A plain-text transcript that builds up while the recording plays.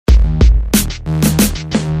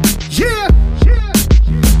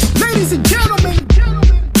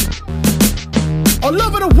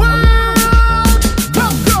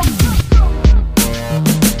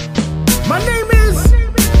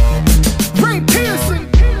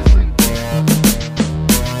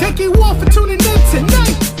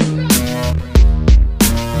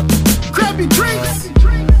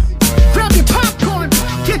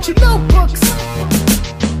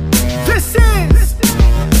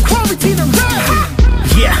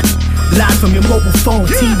from your mobile phone,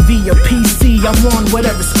 TV or PC. I'm on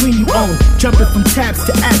whatever screen you own. Jumping from tabs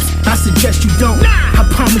to apps, I suggest you don't. I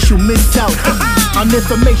promise you'll miss out on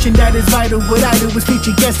information that is vital. What I do is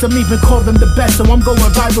feature guests, some even call them the best. So I'm going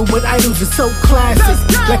viral with idols, it's so classic.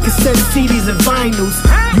 Like it says CDs and vinyls.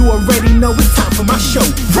 You already know it's time for my show.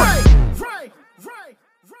 Right.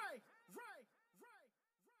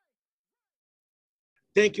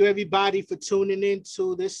 Thank you, everybody, for tuning in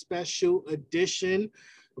to this special edition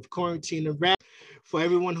of Quarantine and Rap. For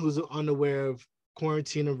everyone who's unaware of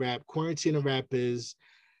Quarantine and Rap is,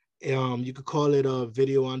 you could call it a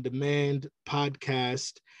video on demand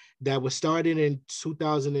podcast that was started in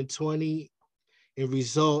 2020 in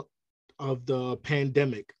result of the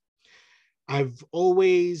pandemic. I've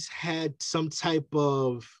always had some type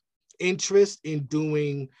of interest in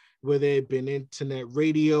doing, whether it been internet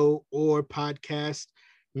radio or podcast,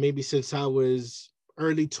 maybe since I was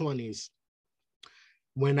early 20s.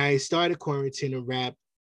 When I started Quarantine and Rap,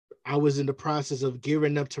 I was in the process of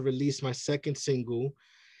gearing up to release my second single,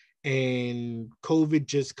 and COVID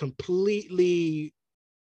just completely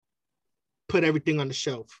put everything on the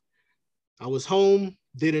shelf. I was home,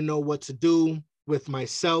 didn't know what to do with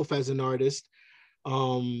myself as an artist.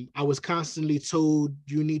 I was constantly told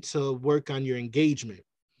you need to work on your engagement.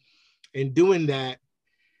 In doing that,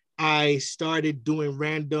 I started doing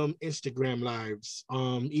random Instagram lives,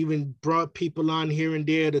 even brought people on here and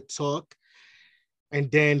there to talk.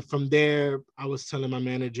 And then from there, I was telling my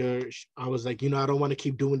manager, I was like, I don't want to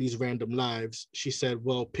keep doing these random lives. She said,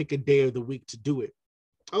 well, pick a day of the week to do it.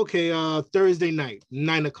 Okay, Thursday night,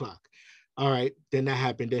 9:00. All right, then that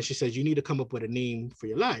happened. Then she said, you need to come up with a name for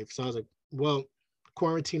your live. So I was like, well,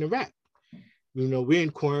 Quarantine and Rap. We're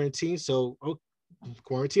in quarantine, so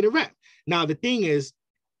Quarantine and Rap. Now, the thing is,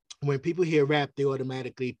 when people hear rap, they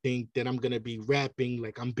automatically think that I'm going to be rapping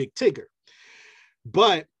like I'm Big Tigger.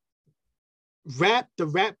 But the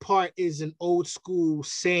rap part is an old school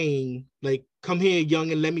saying, like, come here,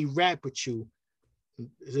 young, and let me rap with you.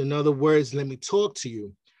 In other words, let me talk to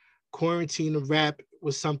you. Quarantine and Rap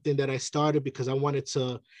was something that I started because I wanted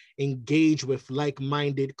to engage with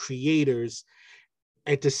like-minded creators,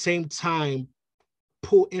 at the same time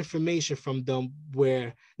pull information from them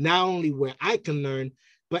where not only where I can learn,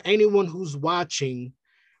 but anyone who's watching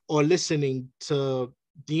or listening to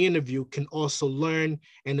the interview can also learn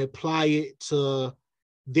and apply it to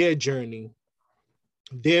their journey.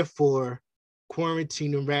 Therefore,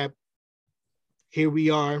 Quarantine and Rap, here we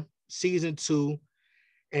are, season 2.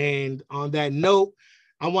 And on that note,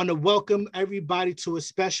 I want to welcome everybody to a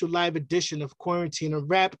special live edition of Quarantine and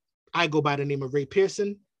Rap. I go by the name of Ray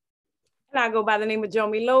Pearson. And I go by the name of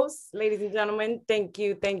Jomi Los. Ladies and gentlemen, thank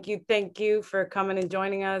you for coming and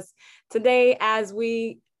joining us today as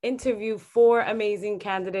we interview 4 amazing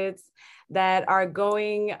candidates that are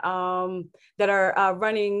running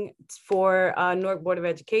for Newark Board of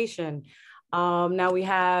Education. Now we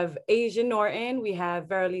have Asia Norton, we have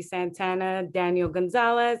Verily Santana, Daniel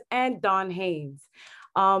Gonzalez, and Don Haynes.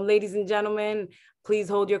 Ladies and gentlemen, please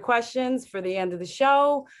hold your questions for the end of the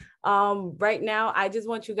show. Right now, I just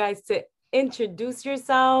want you guys to introduce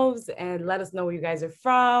yourselves and let us know where you guys are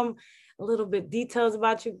from, a little bit details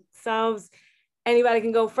about yourselves. Anybody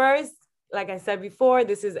can go first. Like I said before,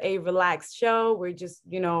 this is a relaxed show. We're just,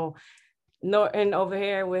 Norton over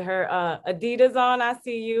here with her Adidas on. I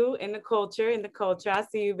see you in the culture. I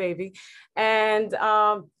see you, baby. And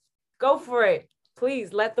go for it.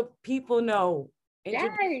 Please let the people know.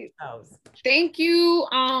 Thank you,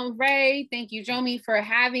 Ray. Thank you, Jomi, for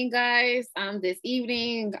having us this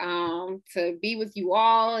evening to be with you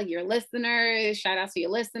all, your listeners. Shout out to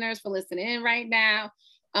your listeners for listening in right now.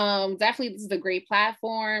 Definitely, this is a great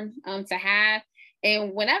platform to have.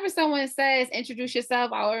 And whenever someone says introduce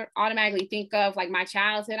yourself, I automatically think of like my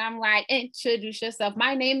childhood. I'm like, introduce yourself.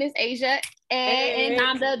 My name is Asia, and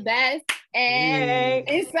I'm the best. And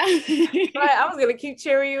it's right, I was gonna keep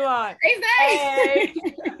cheering you on.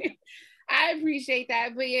 Exactly. I appreciate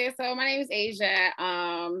that. But yeah, so my name is Asia,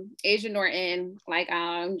 Asia Norton. Like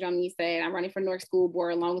Jomi said, I'm running for Newark School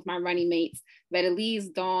Board along with my running mates, Verily,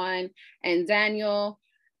 Dawn, and Daniel.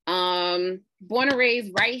 Born and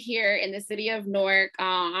raised right here in the city of Newark.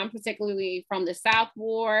 I'm particularly from the South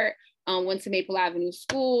Ward. Went to Maple Avenue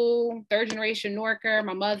School, 3rd generation Newarker.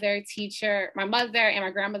 My mother and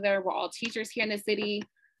my grandmother were all teachers here in the city.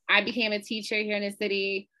 I became a teacher here in the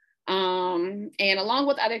city. And along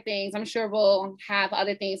with other things, I'm sure we'll have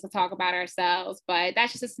other things to talk about ourselves, but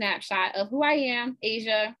that's just a snapshot of who I am,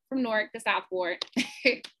 Asia from Newark, the South Ward.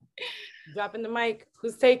 Dropping the mic.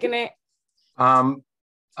 Who's taking it?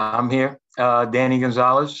 I'm here, Danny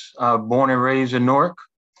Gonzalez, born and raised in Newark.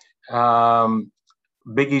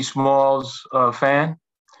 Biggie Smalls fan,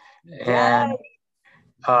 and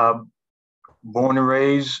born and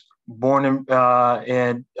raised, born in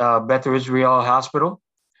Beth Israel Hospital,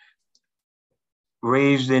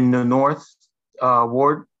 raised in the North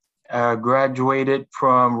Ward, graduated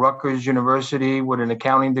from Rutgers University with an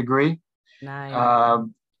accounting degree. Nice.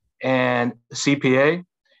 And CPA.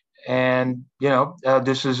 And,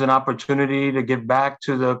 this is an opportunity to give back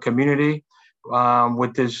to the community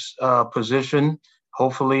with this position.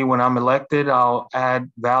 Hopefully, when I'm elected, I'll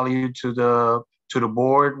add value to the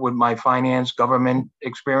board with my finance government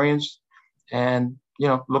experience, and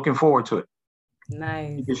looking forward to it.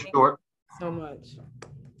 Nice. Keep it short. So much.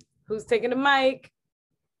 Who's taking the mic?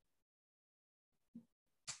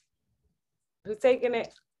 Who's taking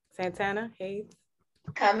it? Santana, Hayes.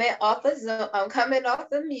 Coming off of Zoom, I'm coming off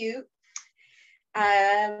the mute.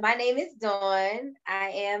 My name is Dawn. I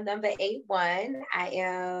am number 81. I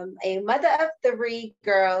am a mother of 3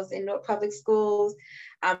 girls in Newark Public Schools.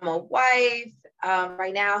 I'm a wife.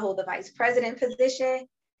 Right now I hold the vice president position.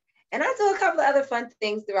 And I do a couple of other fun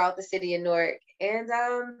things throughout the city of Newark. And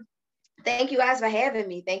thank you guys for having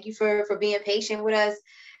me. Thank you for being patient with us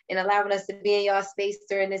and allowing us to be in y'all space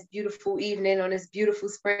during this beautiful evening on this beautiful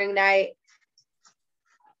spring night.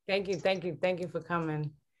 Thank you for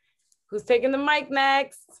coming. Who's taking the mic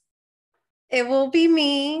next? It will be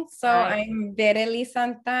me. So Hi. I'm Verely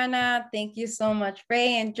Santana. Thank you so much,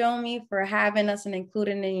 Ray and Jomi, for having us and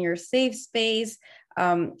including in your safe space.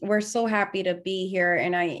 We're so happy to be here.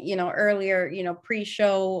 And I, earlier,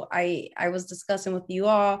 pre-show, I was discussing with you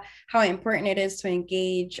all how important it is to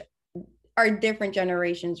engage our different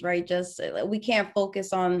generations, right? Just we can't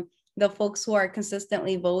focus on the folks who are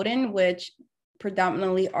consistently voting, which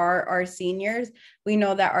predominantly are our seniors. We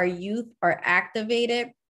know that our youth are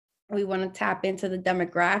activated. We want to tap into the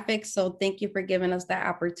demographics. So thank you for giving us that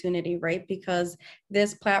opportunity, right? Because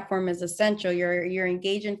this platform is essential. You're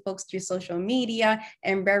engaging folks through social media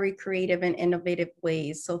and very creative and innovative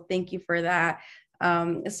ways. So thank you for that.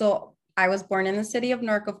 So I was born in the city of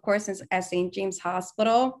Newark, of course, at St. James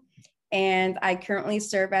Hospital. And I currently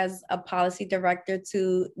serve as a policy director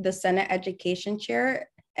to the Senate Education Chair,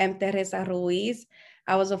 M. Teresa Ruiz.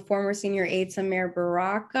 I was a former senior aide to Mayor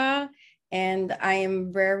Baraka, and I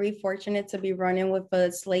am very fortunate to be running with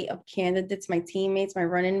a slate of candidates, my teammates, my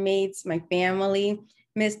running mates, my family,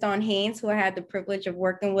 Ms. Dawn Haynes, who I had the privilege of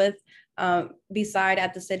working with beside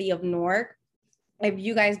at the city of Newark. If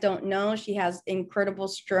you guys don't know, she has incredible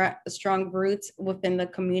strong roots within the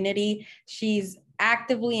community. She's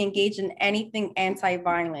actively engaged in anything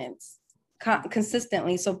anti-violence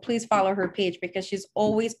consistently. So please follow her page because she's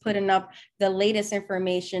always putting up the latest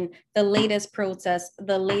information, the latest protests,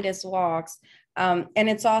 the latest walks. And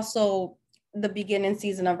it's also the beginning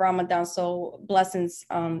season of Ramadan. So blessings,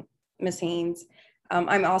 Ms. Haynes.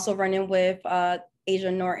 I'm also running with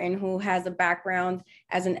Asia Norton, who has a background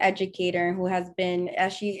as an educator and who has been,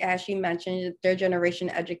 as she mentioned, third generation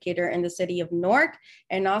educator in the city of Newark.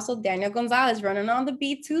 And also Daniel Gonzalez running on the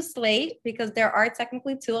B2 slate, because there are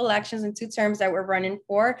technically 2 elections and 2 terms that we're running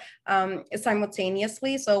for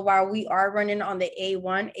simultaneously. So while we are running on the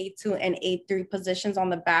A1, A2, and A3 positions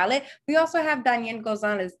on the ballot, we also have Daniel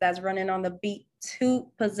Gonzalez that's running on the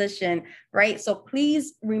B2 position, right? So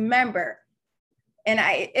please remember, and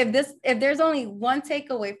if there's only one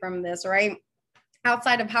takeaway from this, right,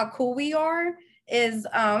 outside of how cool we are, is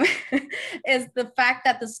is the fact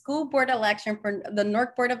that the school board election for the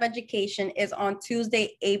Newark Board of Education is on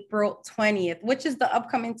Tuesday, April 20th, which is the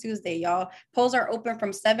upcoming Tuesday, y'all. Polls are open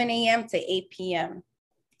from 7 a.m. to 8 p.m.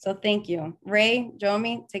 So thank you. Ray,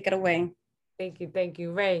 Jomi, take it away. Thank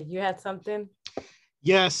you. Ray, you had something?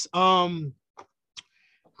 Yes.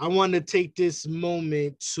 I want to take this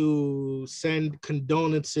moment to send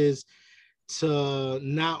condolences to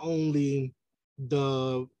not only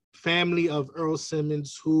the family of Earl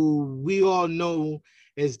Simmons, who we all know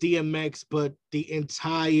as DMX, but the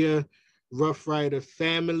entire Rough Rider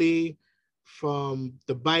family, from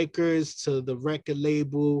the bikers to the record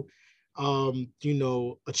label. A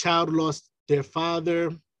child lost their father,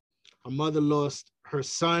 a mother lost her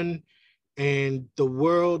son, and the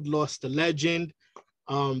world lost a legend.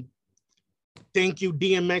 Thank you,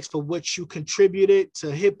 DMX, for what you contributed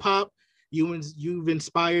to hip hop. You've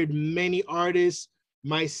inspired many artists,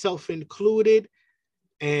 myself included,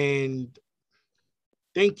 and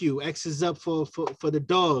thank you. X is up for the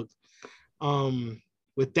dog.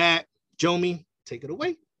 With that, Jomi, take it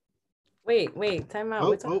away. Wait, time out.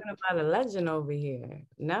 We're talking about a legend over here.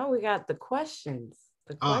 Now we got the questions.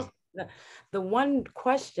 The one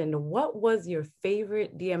question, what was your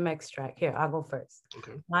favorite DMX track? Here, I'll go first.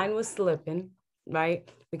 Okay. Mine was Slippin'. right?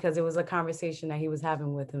 Because it was a conversation that he was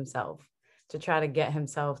having with himself to try to get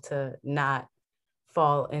himself to not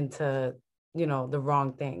fall into, you know, the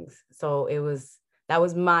wrong things. So that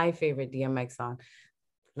was my favorite DMX song.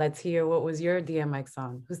 Let's hear what was your DMX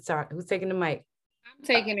song. Who's taking the mic? I'm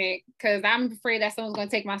taking it because I'm afraid that someone's gonna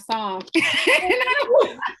take my song.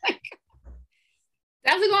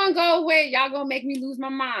 That's gonna go with y'all gonna make me lose my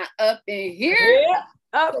mind up in here. Yeah.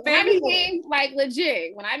 So when I became like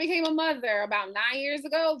legit, when I became a mother about 9 years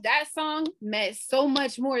ago, that song meant so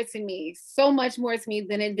much more to me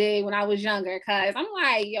than it did when I was younger. Cause I'm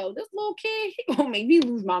like, yo, this little kid, he gonna make me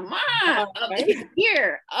lose my mind up in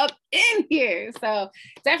here. So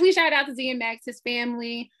definitely shout out to DMX, his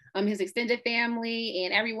family, his extended family,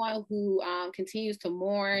 and everyone who continues to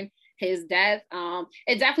mourn his death.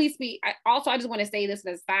 It definitely speaks. I just want to say this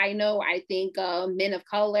as a side note. I think men of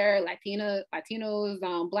color,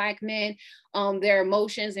 Latinos, Black men, their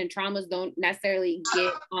emotions and traumas don't necessarily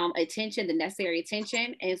get the necessary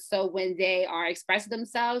attention. And so when they are expressing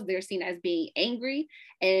themselves, they're seen as being angry.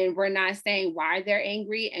 And we're not saying why they're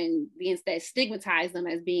angry, and we instead stigmatize them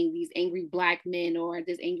as being these angry Black men or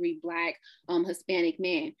this angry Black Hispanic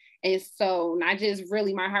man. And so not just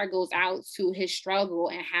really, my heart goes out to his struggle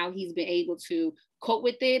and how he's been able to cope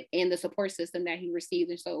with it and the support system that he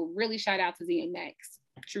received. And so really shout out to DMX,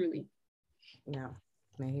 truly. Yeah,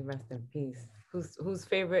 may he rest in peace. Who's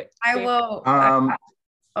favorite? I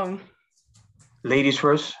will. Ladies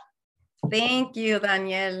first. Thank you,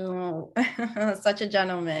 Daniel. Such a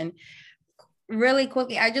gentleman. Really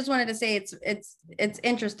quickly, I just wanted to say it's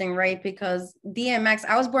interesting, right? Because DMX,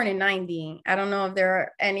 I was born in 90. I don't know if there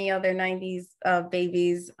are any other 90s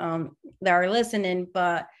babies that are listening,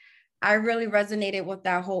 but I really resonated with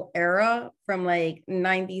that whole era from like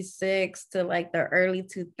 96 to like the early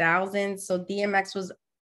 2000s. So DMX was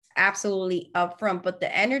absolutely upfront, but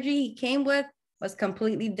the energy he came with was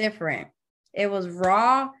completely different. It was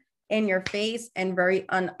raw, in your face, and very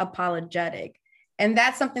unapologetic. And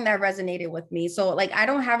that's something that resonated with me. So like, I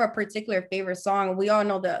don't have a particular favorite song. We all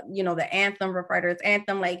know the anthem, Rough Riders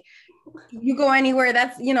anthem, like you go anywhere,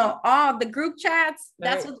 that's, all the group chats,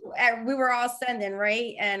 that's what we were all sending,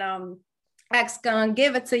 right? And X gonna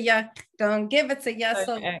give it to ya.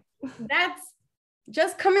 So that's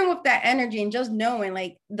just coming with that energy and just knowing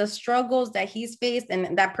like the struggles that he's faced,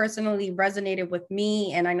 and that personally resonated with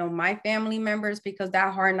me. And I know my family members, because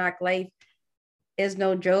that hard knock life is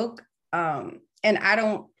no joke. And I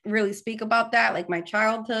don't really speak about that, like my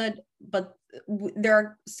childhood, but there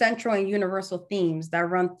are central and universal themes that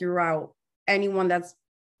run throughout anyone that's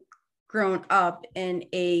grown up in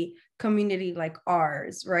a community like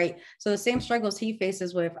ours, right? So the same struggles he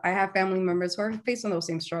faces with, I have family members who are facing those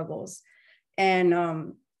same struggles.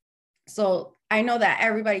 And so I know that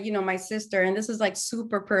everybody, my sister, and this is like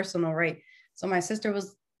super personal, right? So my sister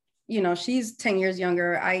was, she's 10 years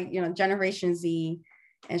younger. Generation Z.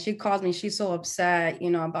 And she calls me, she's so upset,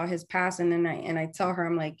 about his passing. And I tell her,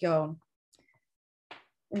 I'm like, yo,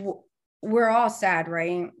 we're all sad,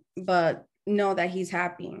 right? But know that he's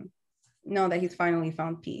happy. Know that he's finally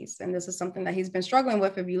found peace. And this is something that he's been struggling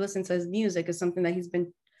with. If you listen to his music, it's something that he's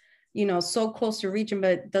been, so close to reaching,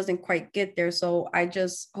 but doesn't quite get there. So I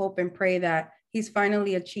just hope and pray that he's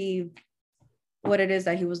finally achieved what it is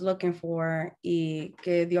that he was looking for. Y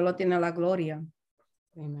que Dios lo tiene la gloria.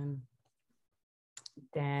 Amen.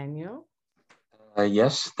 Daniel?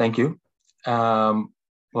 Yes, thank you.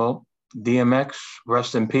 Well, DMX,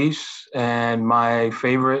 rest in peace. And my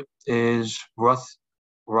favorite is Rough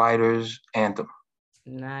Riders anthem.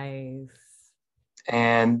 Nice.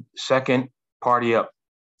 And second, Party Up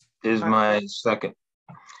is my second.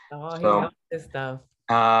 Oh, he helped this stuff.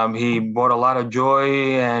 He brought a lot of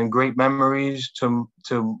joy and great memories to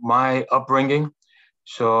my upbringing.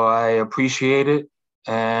 So I appreciate it.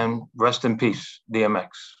 And rest in peace, DMX.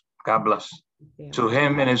 God bless. To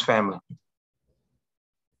him and his family.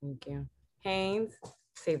 Thank you. Haynes,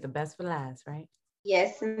 save the best for last, right?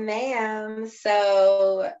 Yes, ma'am.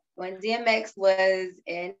 So when DMX was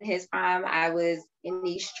in his prime, I was in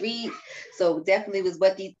these streets. So definitely was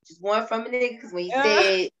what he just want from a nigga. Because when he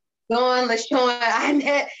said, Dawn,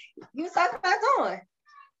 LaShawn, you was talking about Dawn.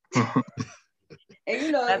 And as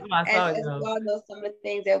we all know, some of the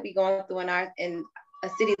things that we going through in a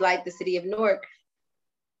city like the city of Newark,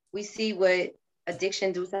 we see what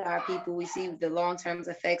addiction do to our people. We see the long-term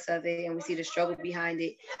effects of it, and we see the struggle behind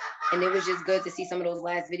it. And it was just good to see some of those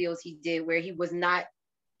last videos he did where he was not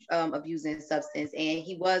abusing substance, and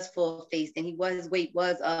he was full-faced, and his weight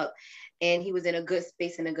was up, and he was in a good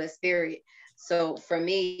space and a good spirit. So for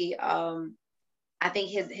me, I think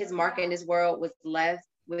his mark in this world was left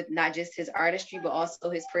with not just his artistry, but also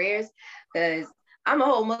his prayers. Because I'm a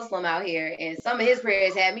whole Muslim out here, and some of his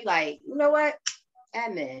prayers had me like, you know what?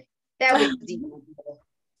 Amen. That was deep.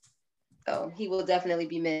 So he will definitely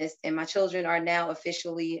be missed. And my children are now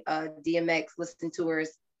officially DMX listen tours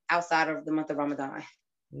outside of the month of Ramadan.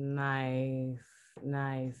 Nice.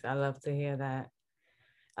 I love to hear that.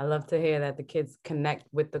 I love to hear that the kids connect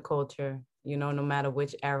with the culture, you know, no matter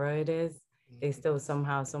which era it is, they still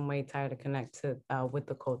somehow, some way try to connect to with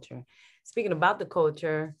the culture. Speaking about the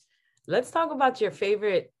culture, let's talk about your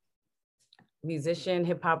favorite musician,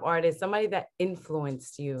 hip hop artist, somebody that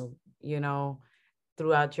influenced you, you know,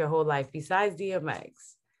 throughout your whole life besides DMX,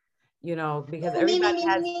 you know, because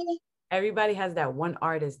everybody has that one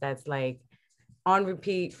artist that's like on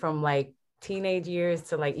repeat from like teenage years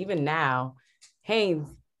to like even now. Haynes,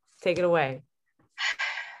 take it away.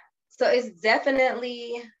 So it's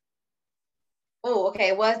definitely,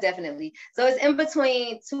 it was definitely. So it's in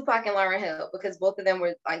between Tupac and Lauryn Hill, because both of them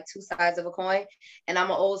were like two sides of a coin. And I'm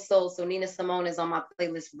an old soul, so Nina Simone is on my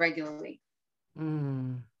playlist regularly.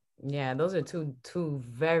 Yeah, those are two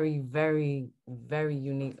very, very, very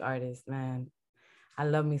unique artists, man. I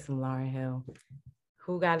love me some Lauryn Hill.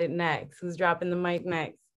 Who got it next? Who's dropping the mic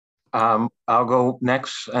next? I'll go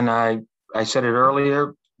next, and I said it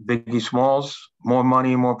earlier, Biggie Smalls, More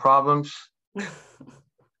Money, More Problems.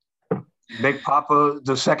 Big Papa,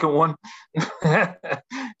 the second one.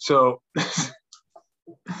 So.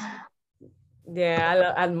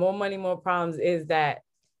 Yeah, I More Money, More Problems is that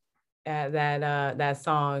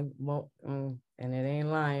song, and it ain't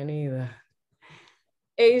lying either.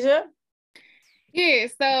 Asia? Yeah,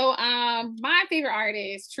 so my favorite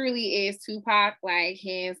artist truly is Tupac, like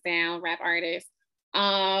hands down rap artist.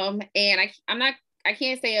 And I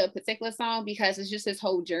can't say a particular song because it's just his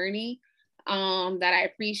whole journey that I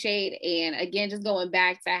appreciate. And again, just going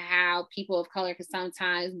back to how people of color can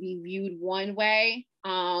sometimes be viewed one way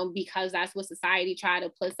because that's what society tried to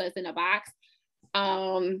put us in a box.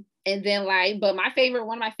 And then but one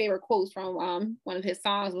of my favorite quotes from one of his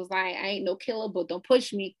songs was like, I ain't no killer, but don't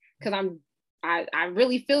push me, because I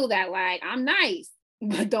really feel that like I'm nice,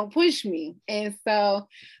 but don't push me. And so,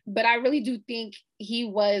 but I really do think he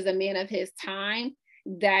was a man of his time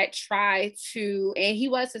that tried to, and he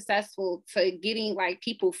was successful to getting like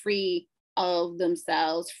people free of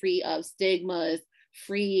themselves, free of stigmas,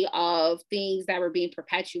 free of things that were being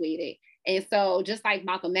perpetuated. And so just like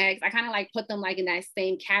Malcolm X, I kind of like put them like in that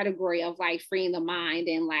same category of like freeing the mind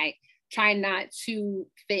and like trying not to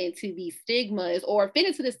fit into these stigmas, or fit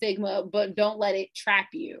into the stigma, but don't let it trap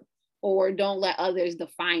you or don't let others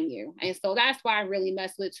define you. And so that's why I really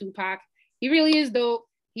mess with Tupac. He really is dope.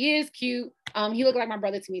 He is cute. He looked like my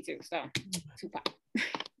brother to me too. So Tupac.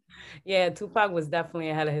 Yeah, Tupac was definitely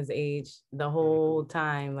ahead of his age the whole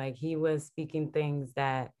time. Like he was speaking things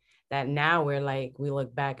that now we're like, we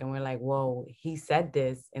look back and we're like, whoa, he said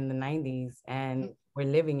this in the 90s and we're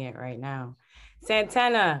living it right now.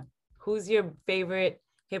 Santana, who's your favorite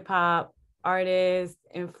hip hop artist,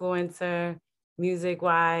 influencer, music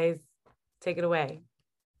wise? Take it away.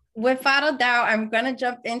 Without a doubt, I'm going to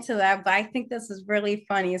jump into that, but I think this is really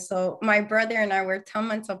funny. So my brother and I were 10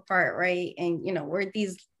 months apart, right? And, you know, we're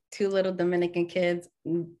these two little Dominican kids,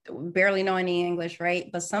 barely know any English, right?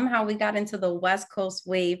 But somehow we got into the West Coast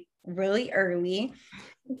wave really early.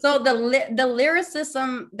 So the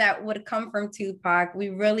lyricism that would come from Tupac, we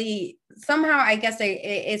really, somehow, I guess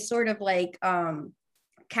it sort of like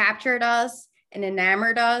captured us and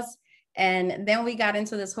enamored us. And then we got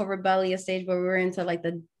into this whole rebellious stage where we were into like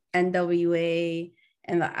the NWA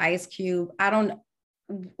and the Ice Cube.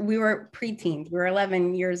 We were preteens. We were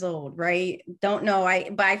 11 years old, right? Don't know.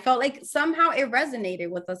 But I felt like somehow it resonated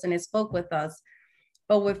with us and it spoke with us.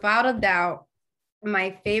 But without a doubt,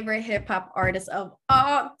 my favorite hip hop artist of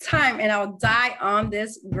all time, and I'll die on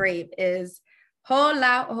this grave, is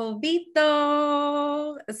Hola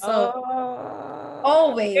Jovito. So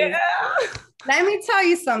always. Yeah. Let me tell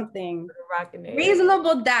you something.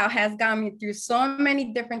 Reasonable Doubt has gotten me through so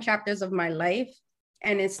many different chapters of my life,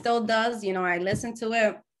 and it still does. You know, I listen to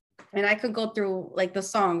it and I could go through like the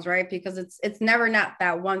songs, right? Because it's never not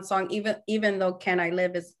that one song, even though Can I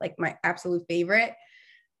Live is like my absolute favorite.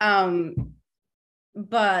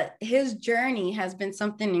 But his journey has been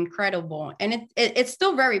something incredible, and it's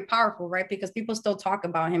still very powerful, right? Because people still talk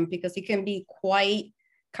about him because he can be quite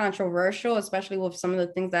controversial, especially with some of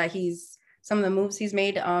the things that some of the moves he's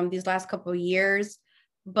made these last couple of years.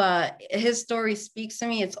 But his story speaks to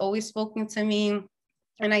me. It's always spoken to me.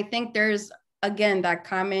 And I think there's, again, that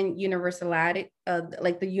common universality,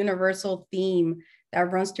 like the universal theme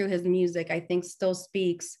that runs through his music, I think still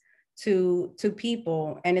speaks to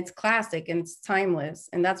people, and it's classic and it's timeless,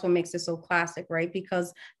 and that's what makes it so classic, right?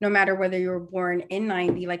 Because no matter whether you were born in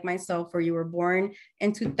 90 like myself, or you were born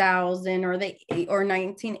in 2000 or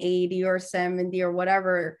 1980 or 70 or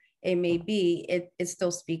whatever it may be, it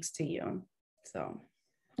still speaks to you. So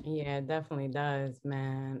yeah, it definitely does,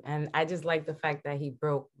 man. And I just like the fact that he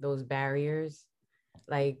broke those barriers,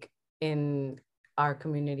 like in our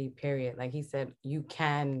community, period. Like he said, you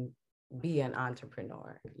can be an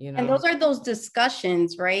entrepreneur, you know? And those are those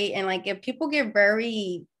discussions, right? And like, if people get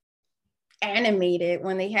very animated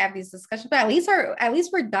when they have these discussions, but at least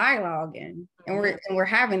we're dialoguing and we're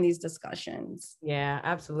having these discussions. Yeah,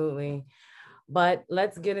 absolutely. But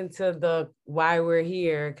let's get into the why we're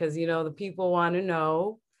here, because you know the people want to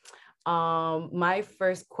know. My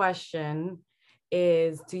first question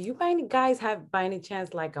is, do you guys have by any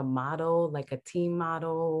chance like a motto, like a team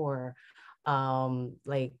motto, or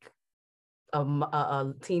like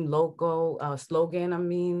a team logo slogan, I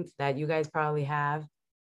mean, that you guys probably have?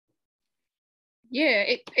 Yeah,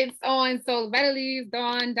 it's on. So Better Leaves,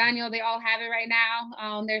 Dawn, Daniel, they all have it right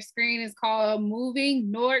now. Their screen is called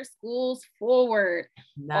Moving Newark Schools Forward.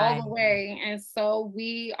 Nice. All the way. And so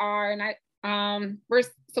we are not, we're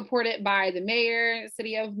supported by the mayor,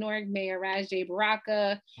 City of Newark, Mayor Ras J.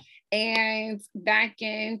 Baraka. And back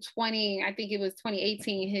in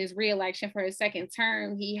 2018, his re-election for his second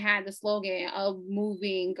term, he had the slogan of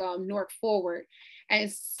moving Newark forward.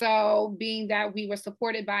 And so being that we were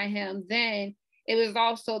supported by him then, it was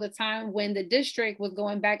also the time when the district was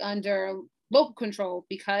going back under local control,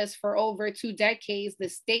 because for over 2 decades, the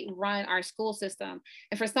state run our school system.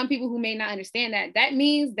 And for some people who may not understand that, that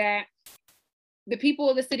means that the people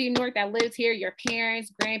of the city of Newark that lived here, your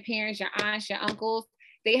parents, grandparents, your aunts, your uncles,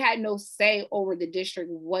 they had no say over the district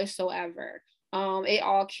whatsoever. It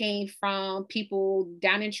all came from people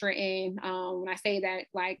down in Trenton. When I say that,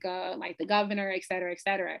 like the governor, et cetera, et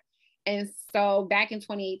cetera. And so back in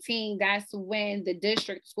 2018, that's when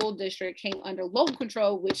the school district came under local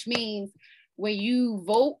control, which means when you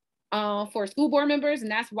vote for school board members, and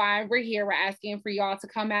that's why we're here, we're asking for y'all to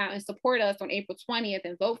come out and support us on April 20th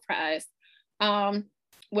and vote for us.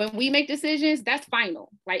 When we make decisions, that's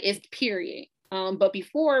final, right? It's period. But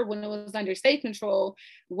before, when it was under state control,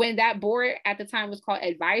 when that board at the time was called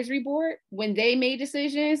advisory board, when they made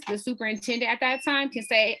decisions, the superintendent at that time can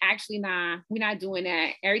say, actually, nah, we're not doing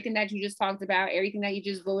that. Everything that you just talked about, everything that you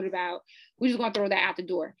just voted about, we're just gonna throw that out the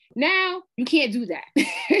door. Now, you can't do that.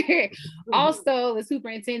 Also, the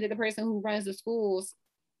superintendent, the person who runs the schools,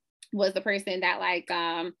 was the person that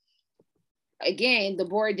again, the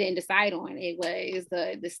board didn't decide on. It was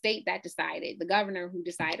the state that decided, the governor who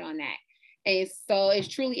decided on that. And so it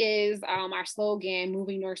truly is, our slogan,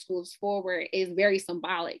 Moving Newark Schools Forward, is very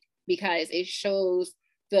symbolic because it shows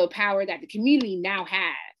the power that the community now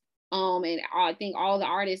has. And I think all the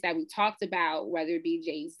artists that we talked about, whether it be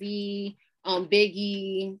Jay-Z,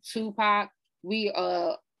 Biggie, Tupac,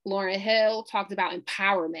 Lauryn Hill talked about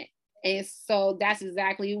empowerment. And so that's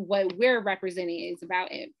exactly what we're representing. It's about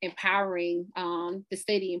empowering the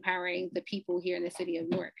city, empowering the people here in the city of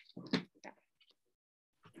Newark.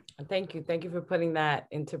 Thank you. Thank you for putting that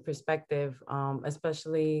into perspective,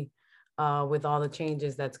 especially with all the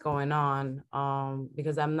changes that's going on.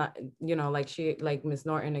 Because I'm not, like Ms.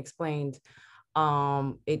 Norton explained,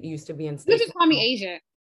 it used to be in state. You just call me Asia.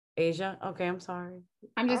 Asia? Okay, I'm sorry.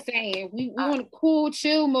 I'm just saying, we want a cool,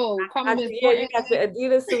 chill mode. Call me Ms. Yeah, you got the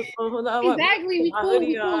Adidas suit. Hold on. Exactly, we cool.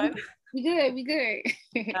 We good.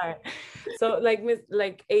 All right. So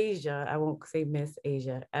like Asia, I won't say Miss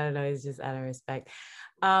Asia. I don't know, it's just out of respect.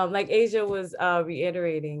 Like Asia was was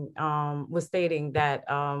stating that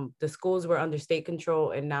the schools were under state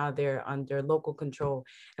control and now they're under local control.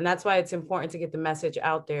 And that's why it's important to get the message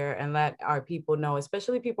out there and let our people know,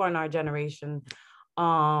 especially people in our generation,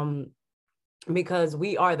 because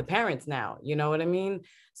we are the parents now, you know what I mean?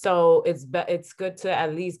 So it's good to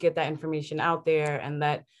at least get that information out there and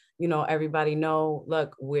let everybody know,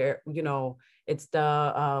 look, we're, it's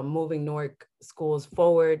the Moving Newark Schools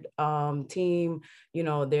Forward team.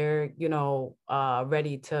 They're,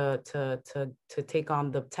 ready to take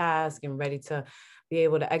on the task and ready to be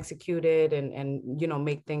able to execute it and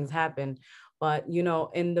make things happen. But,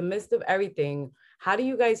 in the midst of everything, how do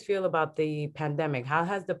you guys feel about the pandemic? How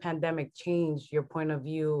has the pandemic changed your point of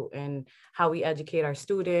view and how we educate our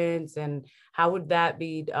students? And how would that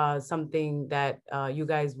be something that you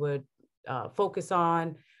guys would focus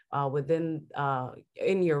on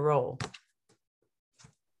in your role?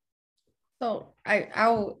 So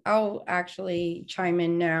I'll actually chime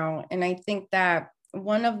in now. And I think that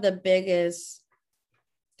one of the biggest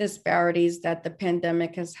disparities that the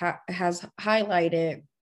pandemic has highlighted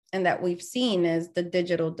and that we've seen is the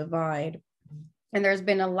digital divide. And there's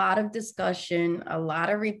been a lot of discussion, a lot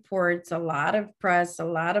of reports, a lot of press, a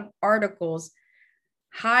lot of articles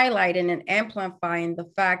highlighting and amplifying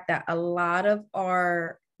the fact that a lot of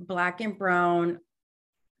our Black and Brown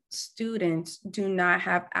students do not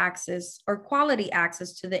have access or quality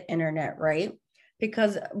access to the internet, right?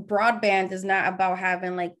 Because broadband is not about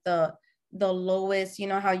having like the lowest, you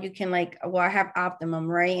know, how you can like, well, I have Optimum,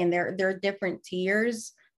 right? And there are different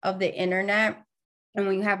tiers of the internet. And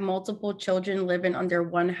when you have multiple children living under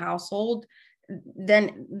one household,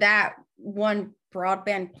 then that one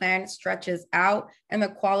broadband plan stretches out and the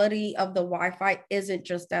quality of the Wi-Fi isn't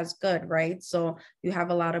just as good, right? So you have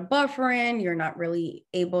a lot of buffering, you're not really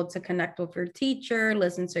able to connect with your teacher,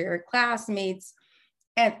 listen to your classmates,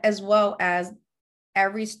 and as well as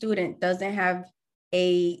every student doesn't have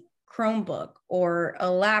a Chromebook or a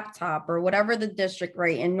laptop or whatever the district,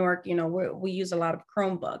 right? In Newark, you know, we use a lot of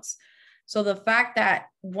Chromebooks. So the fact that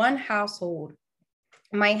one household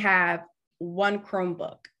might have one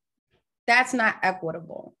Chromebook, that's not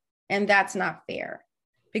equitable and that's not fair,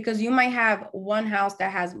 because you might have one house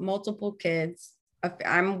that has multiple kids.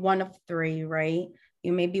 I'm one of 3, right?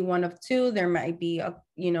 You may be one of 2. There might be,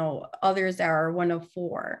 you know, others that are one of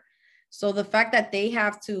 4. So the fact that they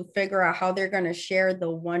have to figure out how they're going to share the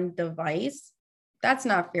one device, that's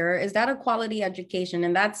not fair. Is that a quality education?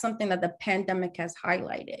 And that's something that the pandemic has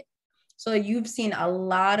highlighted. So you've seen a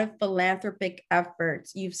lot of philanthropic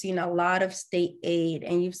efforts, you've seen a lot of state aid,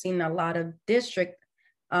 and you've seen a lot of district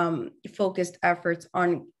focused efforts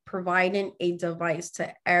on providing a device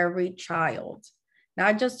to every child,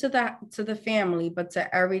 not just to the family, but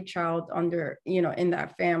to every child under, you know, in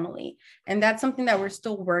that family. And that's something that we're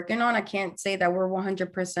still working on. I can't say that we're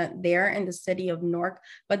 100% there in the city of Newark,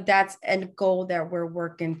 but that's a goal that we're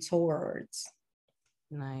working towards.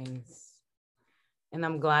 Nice. And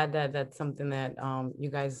I'm glad that that's something that you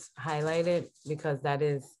guys highlighted, because that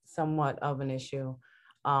is somewhat of an issue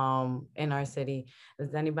in our city.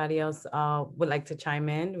 Does anybody else would like to chime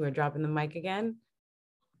in? We're dropping the mic again.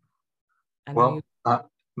 Well, I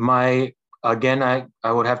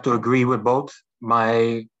would have to agree with both.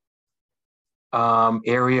 My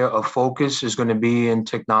area of focus is going to be in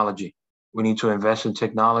technology. We need to invest in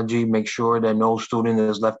technology, make sure that no student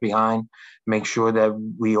is left behind, make sure that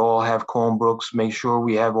we all have Chromebooks, make sure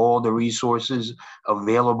we have all the resources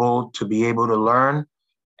available to be able to learn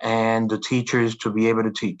and the teachers to be able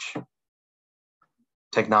to teach.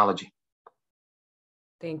 Technology.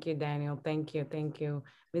 Thank you, Daniel. Thank you. Thank you.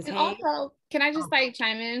 Ms. And Haynes? also, can I just like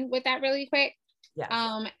chime in with that really quick?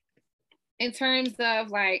 Yeah. In terms of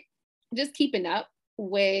like just keeping up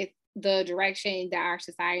with the direction that our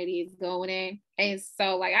society is going in. And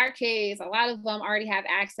so like our kids, a lot of them already have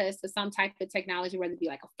access to some type of technology, whether it be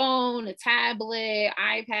like a phone, a tablet,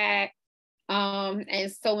 iPad. And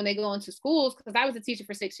so when they go into schools, because I was a teacher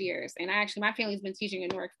for 6 years, and my family's been teaching in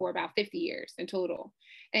Newark for about 50 years in total.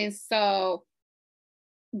 And so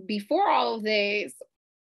before all of this,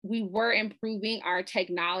 we were improving our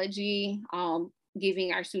technology,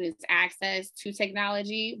 giving our students access to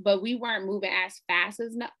technology, but we weren't moving as fast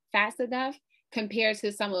enough compared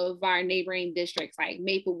to some of our neighboring districts like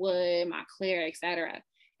Maplewood, Montclair, et cetera.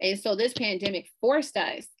 And so this pandemic forced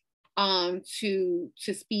us to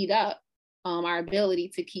speed up our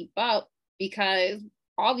ability to keep up, because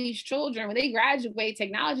all these children, when they graduate,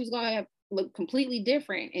 technology is going to look completely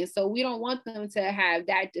different. And so we don't want them to have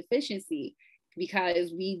that deficiency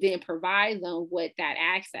because we didn't provide them with that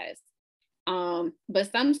access.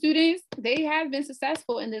 But some students, they have been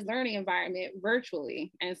successful in this learning environment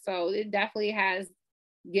virtually. And so it definitely has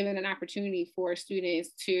given an opportunity for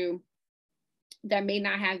students that may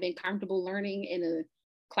not have been comfortable learning in a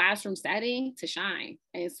classroom setting to shine.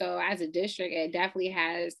 And so as a district, it definitely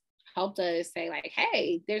has helped us say like,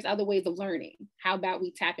 hey, there's other ways of learning. How about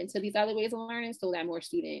we tap into these other ways of learning so that more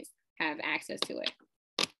students have access to it?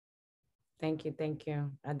 Thank you. Thank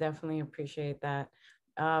you. I definitely appreciate that.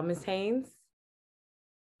 Ms. Haynes?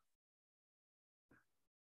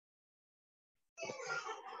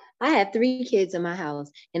 I have 3 kids in my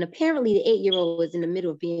house, and apparently the 8-year-old is in the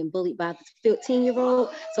middle of being bullied by the 15-year-old.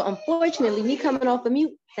 So unfortunately, me coming off of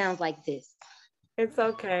mute sounds like this. It's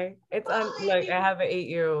okay. Look, I have an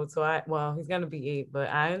 8-year-old, so he's gonna be 8, but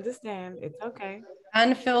I understand. It's okay.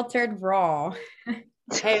 Unfiltered raw.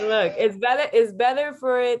 Hey, look, it's better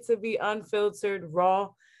for it to be unfiltered raw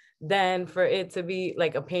than for it to be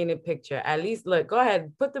like a painted picture. At least, look, go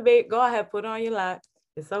ahead, put on your lap.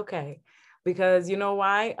 It's okay. Because you know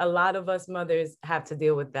why? A lot of us mothers have to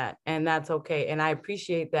deal with that, and that's okay. And I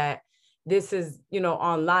appreciate that this is,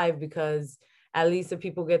 on live, because at least the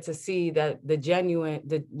people get to see that the genuine,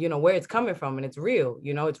 where it's coming from, and it's real,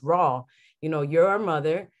 it's raw. You're our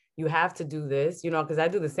mother, you have to do this, because I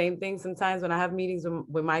do the same thing sometimes when I have meetings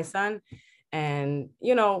with my son. And,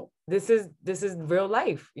 this is real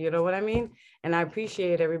life, you know what I mean? And I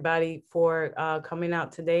appreciate everybody for coming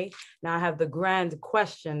out today. Now I have the grand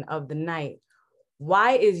question of the night.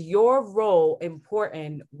 Why is your role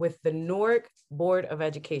important with the Newark Board of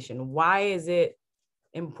Education? Why is it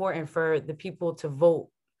important for the people to vote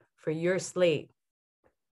for your slate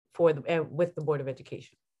with the Board of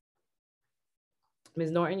Education?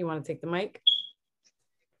 Ms. Norton, you want to take the mic?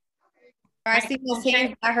 I see Ms.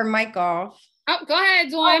 Haynes got her mic off. Oh, go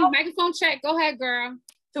ahead, Dawn. Microphone check. Go ahead, girl.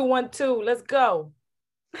 212. Let's go.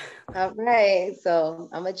 All right. So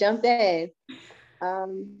I'm going to jump in.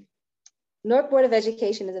 Newark Board of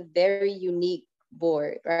Education is a very unique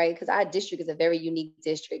board, right? Because our district is a very unique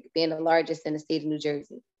district, being the largest in the state of New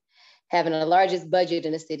Jersey, having the largest budget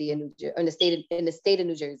in the city of in the state of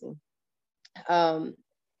New Jersey.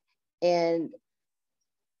 And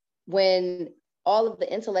when all of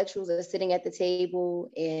the intellectuals are sitting at the table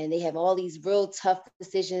and they have all these real tough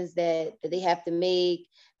decisions that they have to make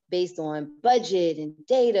based on budget and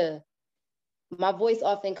data, my voice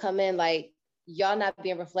often come in like, y'all not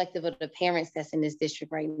being reflective of the parents that's in this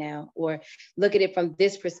district right now, or look at it from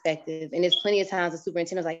this perspective. And there's plenty of times the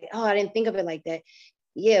superintendent's like, oh, I didn't think of it like that.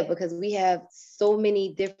 Yeah, because we have so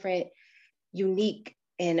many different unique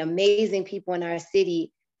and amazing people in our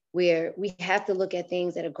city where we have to look at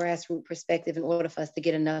things at a grassroots perspective in order for us to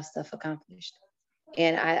get enough stuff accomplished.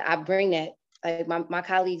 And I bring that, like my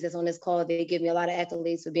colleagues that's on this call, they give me a lot of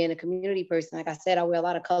accolades for being a community person. Like I said, I wear a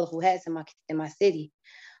lot of colorful hats in my city.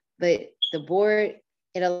 But the board,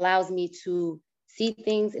 it allows me to see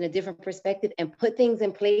things in a different perspective and put things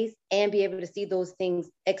in place and be able to see those things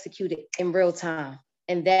executed in real time.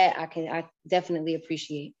 And that I definitely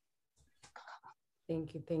appreciate.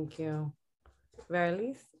 Thank you.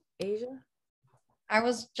 Verlice, Asia? I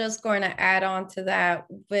was just going to add on to that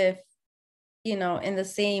with, in the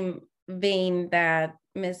same vein that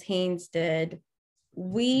Ms. Haynes did,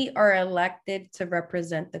 we are elected to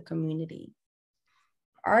represent the community.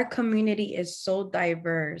 Our community is so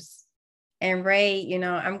diverse. And Ray,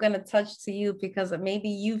 I'm going to touch to you because maybe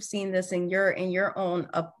you've seen this in your own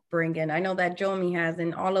upbringing. I know that Jomi has,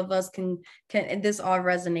 and all of us can this all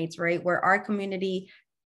resonates, right? Where our community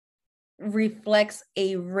reflects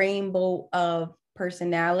a rainbow of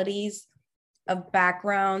personalities, of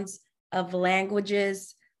backgrounds, of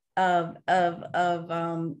languages, of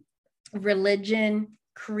religion,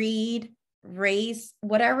 creed, race,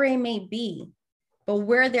 whatever it may be. But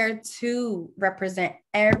we're there to represent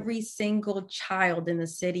every single child in the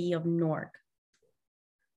city of Newark.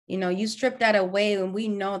 You strip that away, and we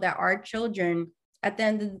know that our children, at the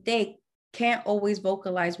end of the day, can't always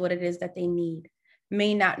vocalize what it is that they need,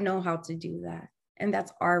 may not know how to do that. And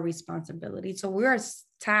that's our responsibility. So we are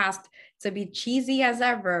tasked to be cheesy as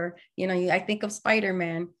ever. I think of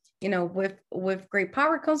Spider-Man, with great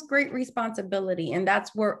power comes great responsibility. And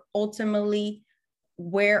that's where ultimately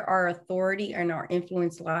where our authority and our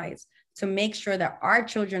influence lies, to make sure that our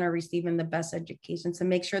children are receiving the best education, to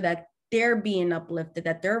make sure that they're being uplifted,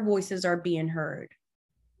 that their voices are being heard.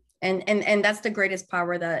 And that's the greatest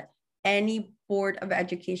power that any Board of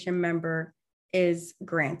Education member is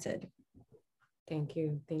granted. Thank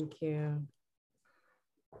you.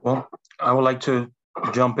 Well, I would like to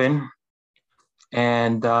jump in.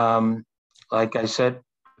 And like I said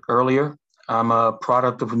earlier, I'm a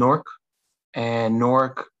product of Newark. And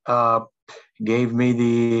Newark gave me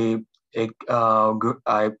the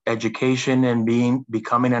education and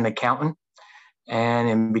becoming an accountant. And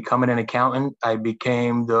in becoming an accountant, I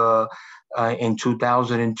became in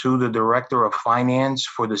 2002, the director of finance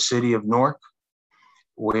for the city of Newark,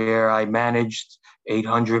 where I managed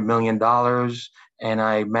 $800 million, and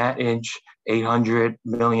I managed $800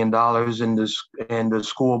 million in the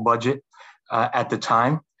school budget at the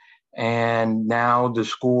time. And now the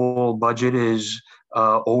school budget is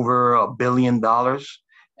over $1 billion.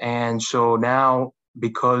 And so now,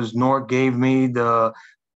 because Newark gave me the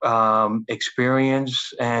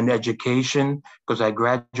experience and education, because I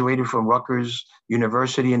graduated from Rutgers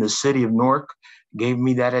University in the city of Newark, gave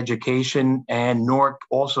me that education, and Newark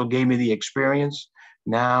also gave me the experience.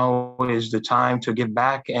 Now is the time to give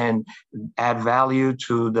back and add value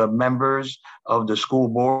to the members of the school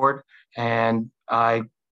board. And I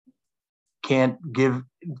can't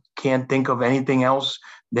think of anything else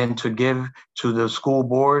than to give to the school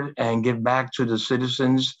board and give back to the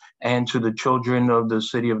citizens and to the children of the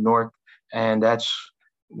city of Newark. And that's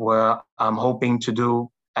what I'm hoping to do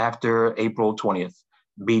after April 20th.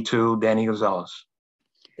 B2, Danny Gonzalez.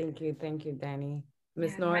 Thank you, Danny.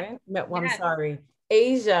 Miss Yeah, Norton? No, I'm yeah. sorry.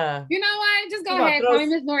 Asia. You know what? Just go ahead, call me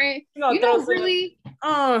Miss Norton.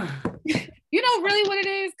 You know really what it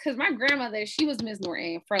is? Because my grandmother, she was Miss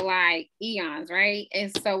Norton for like eons, right?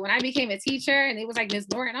 And so when I became a teacher and it was like Miss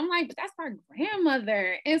Norton, I'm like, but that's my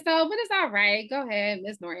grandmother. And so, but it's all right. Go ahead,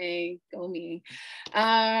 Miss Norton. Go me.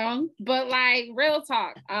 But like real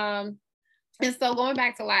talk. And so going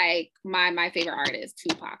back to like my favorite artist,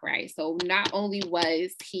 Tupac, right? So not only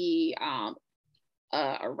was he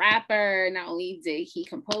a rapper, not only did he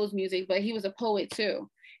compose music, but he was a poet too.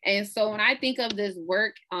 And so when I think of this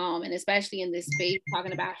work, and especially in this space,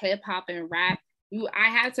 talking about hip hop and rap, I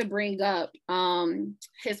had to bring up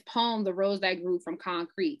his poem, The Rose That Grew from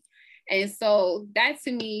Concrete. And so that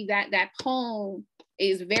to me, that poem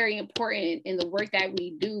is very important in the work that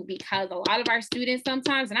we do, because a lot of our students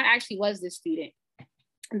sometimes, and I actually was this student,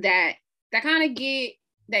 that kind of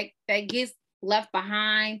gets left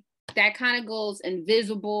behind, that kind of goes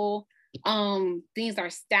invisible. Things are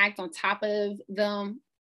stacked on top of them,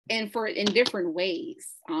 and in different ways.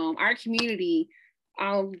 Our community,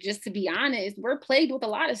 just to be honest, we're plagued with a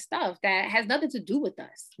lot of stuff that has nothing to do with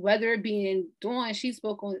us, whether it be in Dawn, she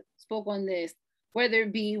spoke on this, whether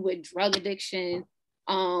it be with drug addiction,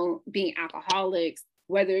 being alcoholics,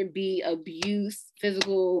 whether it be abuse,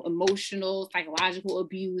 physical, emotional, psychological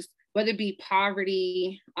abuse, whether it be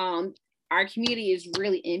poverty. Our community is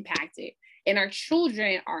really impacted. And our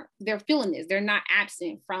children they're feeling this. They're not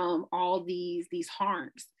absent from all these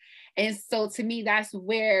harms. And so to me, that's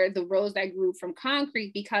where The Rose That Grew from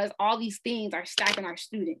Concrete, because all these things are stacking our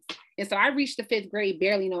students. And so I reached the 5th grade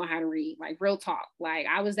barely knowing how to read, like real talk. Like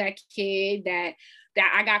I was that kid that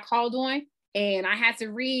I got called on and I had to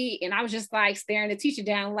read, and I was just like staring the teacher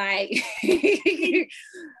down like,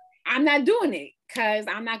 I'm not doing it because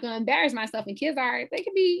I'm not going to embarrass myself. And kids they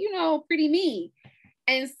can be, pretty mean.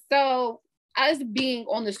 And so us being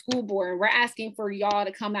on the school board, and we're asking for y'all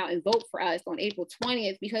to come out and vote for us on April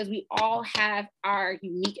 20th, because we all have our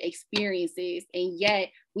unique experiences, and yet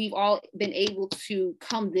we've all been able to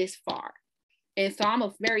come this far. And so I'm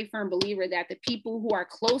a very firm believer that the people who are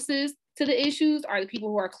closest to the issues are the people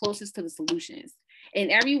who are closest to the solutions.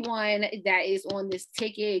 And everyone that is on this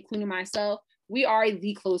ticket, including myself, we are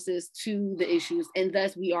the closest to the issues, and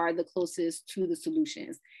thus we are the closest to the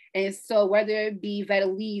solutions. And so whether it be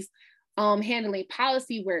Vetalise handling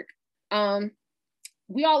policy work,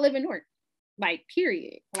 we all live in Newark, like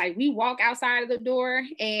period. Like we walk outside of the door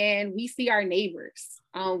and we see our neighbors.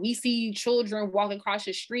 We see children walking across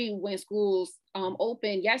the street when schools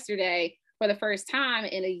opened yesterday for the first time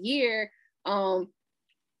in a year.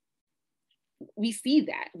 We see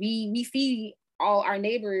that. We see all our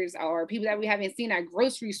neighbors or people that we haven't seen at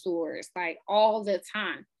grocery stores, like all the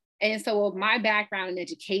time. And so with my background in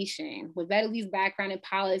education, with Vetali's background in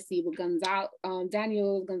policy, with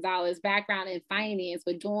Daniel Gonzalez's background in finance,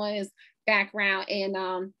 with Dawn's background in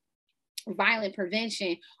violent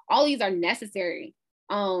prevention, all these are necessary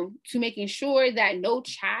to making sure that no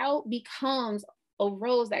child becomes a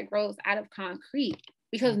rose that grows out of concrete,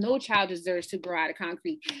 because no child deserves to grow out of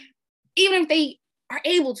concrete, even if they are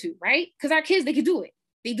able to, right? Because our kids, they can do it.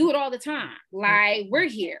 They do it all the time. Like we're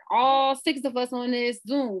here, all 6 of us on this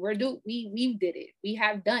Zoom. We did it. We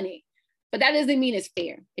have done it. But that doesn't mean it's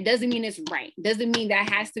fair. It doesn't mean it's right. It doesn't mean that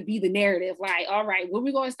has to be the narrative. Like, all right, when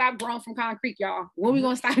we going to stop growing from concrete, y'all? When we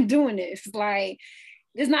going to stop doing this? Like,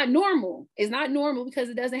 it's not normal. It's not normal because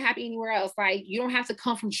it doesn't happen anywhere else. Like, you don't have to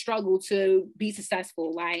come from struggle to be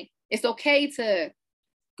successful. Like, it's okay to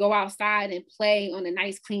go outside and play on a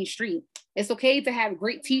nice, clean street. It's okay to have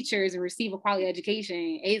great teachers and receive a quality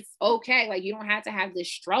education. It's okay. Like, you don't have to have this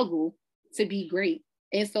struggle to be great.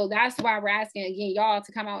 And so that's why we're asking again, y'all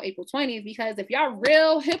to come out April 20th, because if y'all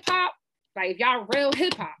real hip hop, like if y'all real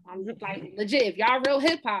hip hop, I'm like legit, if y'all real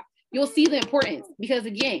hip hop, you'll see the importance. Because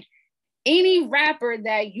again, any rapper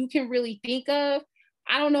that you can really think of,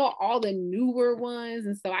 I don't know all the newer ones,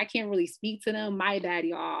 and so I can't really speak to them. My bad,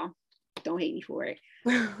 y'all. Don't hate me for it.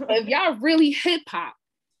 But if y'all really hip hop,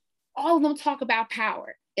 all of them talk about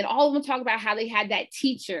power, and all of them talk about how they had that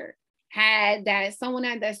teacher, had that someone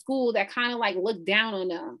at that school that kind of like looked down on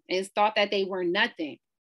them and thought that they were nothing.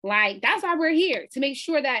 Like, that's why we're here, to make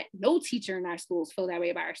sure that no teacher in our schools feel that way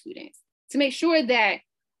about our students, to make sure that,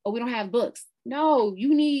 oh, we don't have books. No, you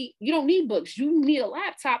don't need books. You need a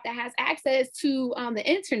laptop that has access to the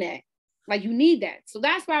internet. Like, you need that. So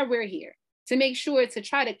that's why we're here, to make sure to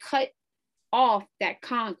try to cut off that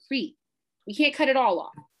concrete. We can't cut it all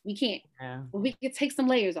off. We can't. Yeah. But we can take some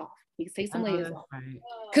layers off. We can take some layers off.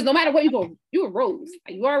 Because no matter what you go, you're a rose.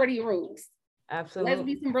 Like, you already a rose. Absolutely. Let's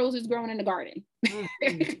be some roses growing in the garden.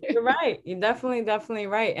 You're right. You're definitely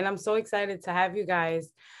right. And I'm so excited to have you guys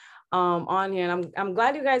on here. And I'm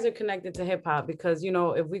glad you guys are connected to hip hop because, you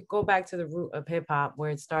know, if we go back to the root of hip hop,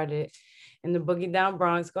 where it started in the Boogie Down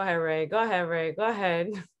Bronx. Go ahead, Ray. Go ahead, Ray. Go ahead.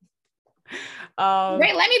 Wait,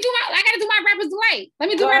 let me do I gotta do my Rapper's Delight. Let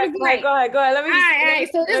me do Rapper's Delight. Go ahead. Let me all right.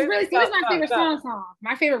 So this is my favorite song.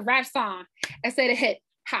 My favorite rap song. I say the hip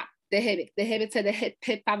hop, the hip to the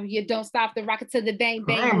hip hop. You don't stop the rocket to the bang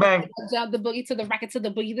bang. Bang. Jump the boogie to the rocket to the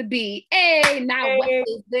boogie the beat. Hey, now what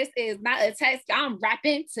is this? Is not a test. I'm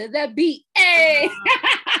rapping to the beat. Hey.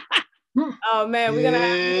 Oh man, we're gonna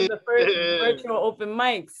have the first virtual open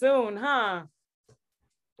mic soon, huh?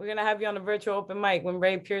 We're gonna have you on the virtual open mic when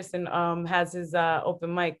Ray Pearson has his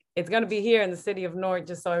open mic. It's gonna be here in the city of Newark,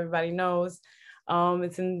 just so everybody knows.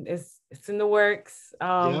 It's in the works.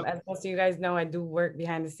 As most of you guys know, I do work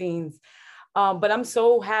behind the scenes. But I'm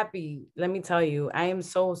so happy. Let me tell you, I am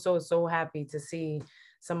so happy to see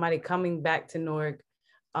somebody coming back to Newark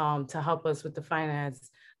to help us with the finance.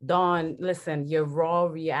 Dawn, listen, your raw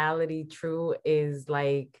reality true is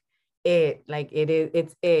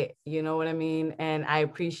it's it, you know what I mean? And I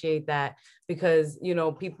appreciate that because, you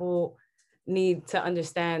know, people need to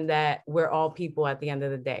understand that we're all people at the end of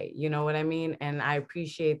the day, you know what I mean? And I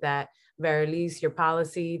appreciate that. Verilice, your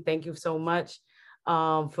policy, thank you so much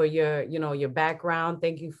for your, you know, your background.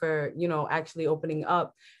 Thank you for, you know, actually opening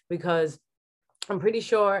up, because I'm pretty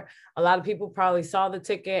sure a lot of people probably saw the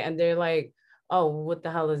ticket and they're like, oh, what the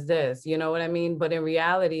hell is this? You know what I mean? But in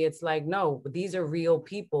reality, it's like, no, these are real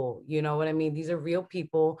people. You know what I mean? These are real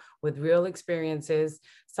people with real experiences.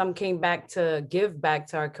 Some came back to give back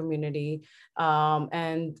to our community.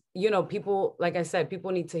 And, you know, people, like I said,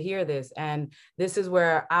 people need to hear this. And this is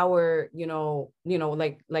where our,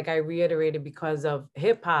 like I reiterated, because of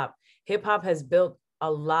hip hop has built a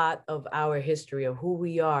lot of our history of who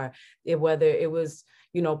we are, whether it was,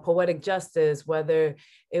 you know, poetic justice, whether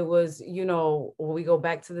it was, you know, when we go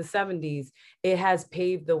back to the 70s, it has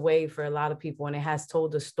paved the way for a lot of people and it has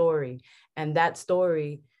told a story. And that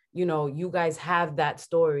story, you know, you guys have that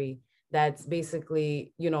story that's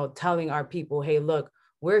basically, you know, telling our people, hey, look,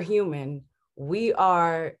 we're human. We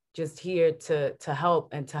are just here to help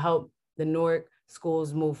and to help the Newark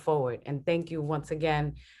schools move forward. And thank you once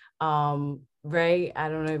again. Ray, I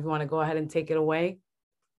don't know if you want to go ahead and take it away.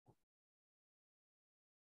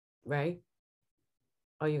 Ray?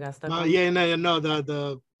 Oh, you got stuck on? Yeah,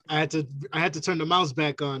 no, I had to turn the mouse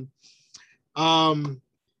back on.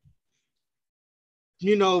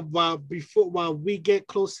 You know, while we get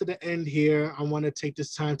close to the end here, I want to take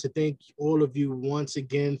this time to thank all of you once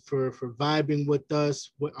again for vibing with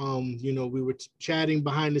us. You know, we were chatting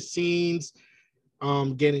behind the scenes,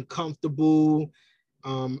 getting comfortable.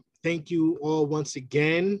 Thank you all once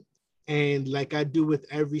again. And like I do with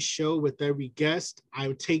every show, with every guest,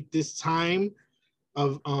 I take this time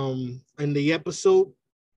of in the episode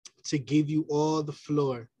to give you all the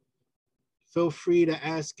floor. Feel free to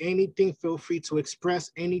ask anything. Feel free to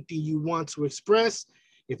express anything you want to express.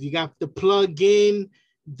 If you got to plug in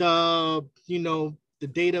the, you know, the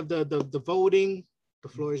date of the voting, the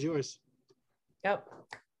floor is yours. Yep.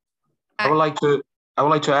 I would like to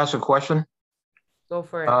ask a question. Go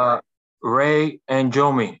for it. Ray and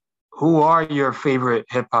Jomi, who are your favorite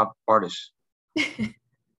hip hop artists?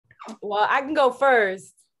 Well, I can go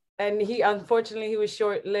first. And he was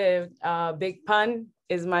short-lived. Big Pun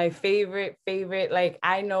is my favorite. Like,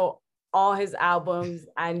 I know all his albums.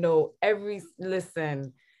 I know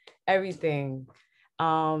everything.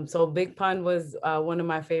 So Big Pun was one of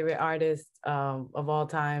my favorite artists of all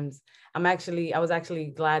times. I was actually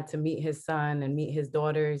glad to meet his son and meet his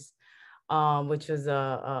daughters, which was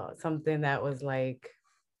something that was like,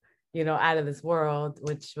 you know, out of this world,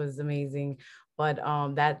 which was amazing. But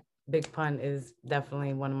that Big Pun is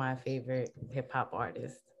definitely one of my favorite hip hop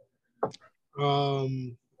artists.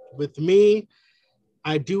 With me,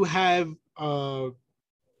 I do have,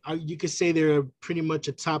 you could say they're pretty much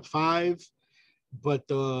a top 5, but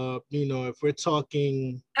you know, if we're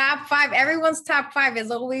talking top 5, everyone's top 5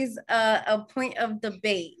 is always a point of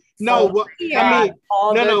debate. No, so, well, I mean,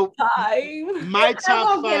 no. My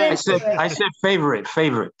top 5. I said favorite.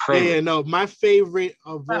 Yeah, no, my favorite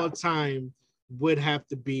of all time would have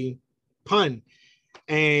to be Pun.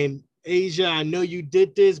 And Asia, I know you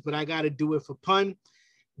did this, but I got to do it for Pun.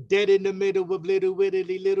 Dead in the middle of little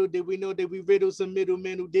wittily, little did we know that we riddled some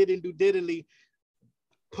middlemen who didn't do diddly.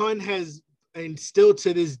 Pun has, and still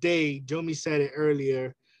to this day, Jomi said it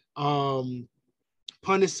earlier, Pun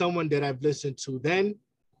is someone that I've listened to then,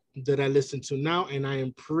 that I listen to now, and I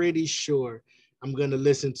am pretty sure I'm going to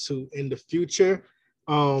listen to in the future.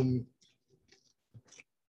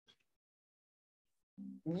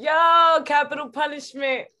 Yo, Capital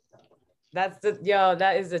Punishment. That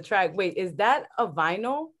is the track. Wait, is that a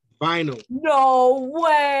vinyl? Vinyl. No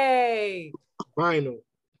way. Vinyl.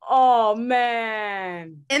 Oh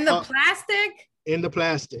man. In the plastic? In the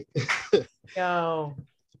plastic. Yo.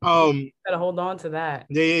 Gotta hold on to that.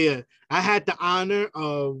 Yeah. I had the honor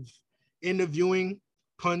of interviewing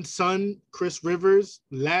Pun's son, Chris Rivers,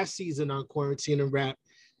 last season on Quarantine and Rap.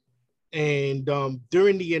 And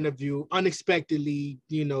during the interview, unexpectedly,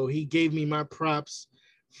 he gave me my props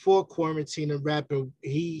for Quarantine and Rap, and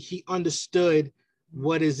he understood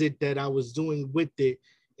what is it that I was doing with it.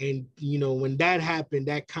 And when that happened,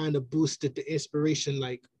 that kind of boosted the inspiration,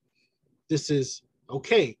 like, this is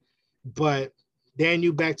okay. But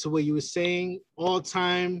Daniel, back to what you were saying, all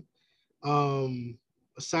time,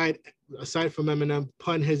 aside from Eminem,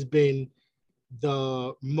 Pun has been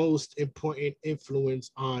the most important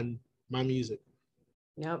influence on my music.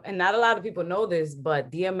 Yep. And not a lot of people know this,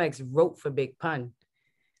 but DMX wrote for Big Pun.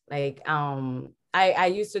 Like,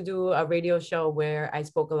 I used to do a radio show where I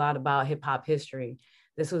spoke a lot about hip hop history.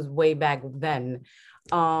 This was way back then.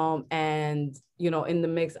 And, in the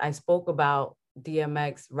mix, I spoke about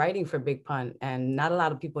DMX writing for Big Pun. And not a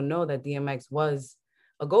lot of people know that DMX was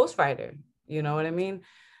a ghostwriter. You know what I mean?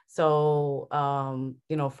 So,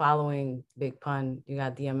 following Big Pun, you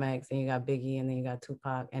got DMX and you got Biggie and then you got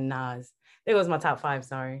Tupac and Nas. There was my top 5,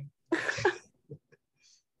 sorry.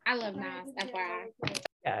 I love Nas, FYI.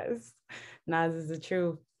 Yes, Nas is the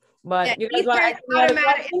truth. But yeah, you guys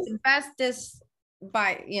automatic is bestest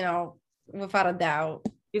by, without a doubt.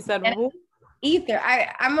 You said who? Ether.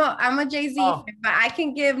 I'm a Jay-Z fan, but I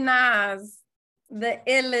can give Nas the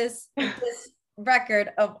illest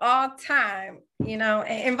record of all time.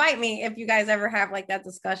 Invite me if you guys ever have like that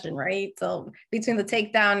discussion, right? So between the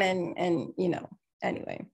Takedown and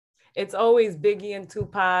anyway. It's always Biggie and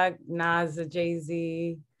Tupac, Nas and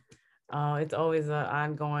Jay-Z. It's always an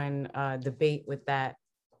ongoing debate with that.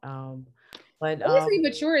 But we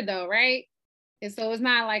matured though, right? And so it's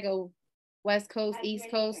not like a West Coast, East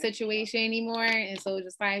Coast situation anymore. And so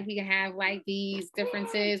just like we can have like these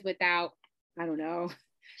differences without, I don't know,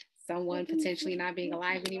 someone potentially not being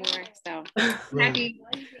alive anymore. So I'm happy.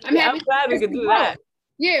 I'm glad we could do that.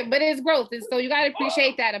 Yeah, but it's growth. And so you got to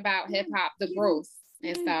appreciate that about hip hop, the growth.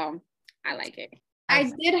 And so I like it. I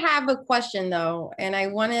did have a question though, and I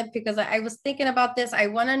wanted, because I was thinking about this, I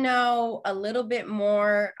want to know a little bit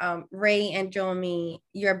more, Ray and Jomi,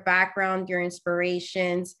 your background, your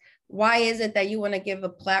inspirations. Why is it that you want to give a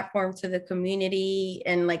platform to the community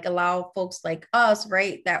and like allow folks like us,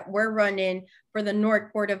 right, that we're running for the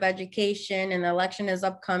Newark Board of Education and the election is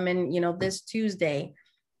upcoming, this Tuesday?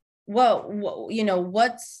 Well,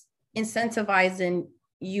 what's incentivizing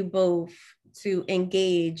you both to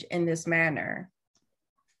engage in this manner?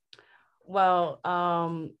 Well,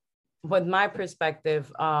 with my perspective,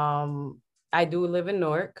 I do live in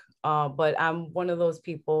Newark, but I'm one of those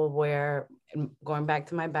people where, going back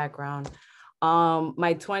to my background,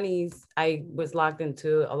 my 20s, I was locked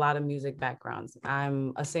into a lot of music backgrounds.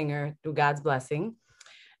 I'm a singer through God's blessing.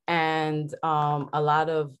 And a lot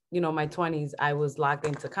of, my 20s, I was locked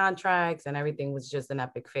into contracts and everything was just an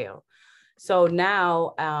epic fail. So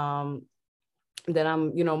now, that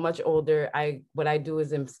I'm, much older, what I do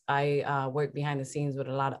is I work behind the scenes with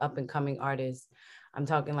a lot of up and coming artists. I'm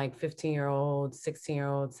talking like 15-year-olds,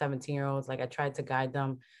 16-year-olds, 17-year-olds. Like I tried to guide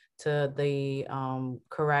them to the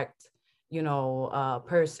correct,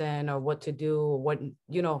 person or what to do, or what,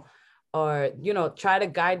 try to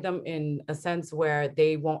guide them in a sense where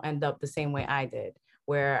they won't end up the same way I did,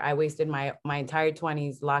 where I wasted my entire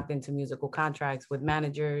 20s locked into musical contracts with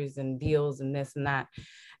managers and deals and this and that.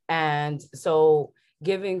 And so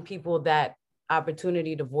giving people that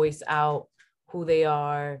opportunity to voice out who they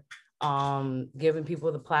are, giving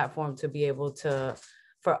people the platform to be able to,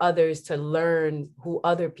 for others to learn who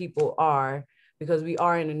other people are, because we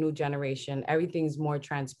are in a new generation. Everything's more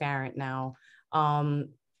transparent now. And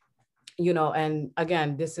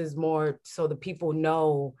again, this is more so the people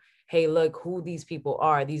know, hey, look who these people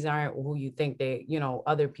are. These aren't who you think they,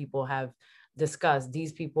 other people have discussed.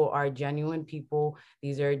 These people are genuine people.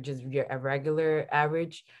 These are just a regular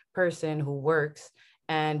average person who works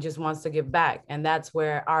and just wants to give back. And that's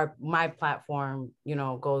where my platform,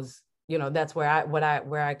 goes, that's where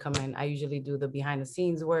I come in. I usually do the behind the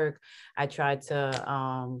scenes work. I try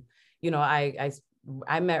to,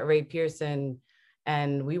 I met Ray Pearson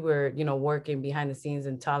and we were, working behind the scenes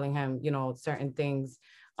and telling him, certain things.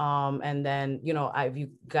 And then, if you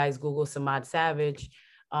guys Google Samad Savage,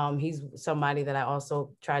 he's somebody that I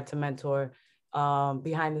also tried to mentor.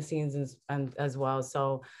 behind the scenes and as well.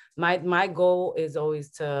 So my goal is always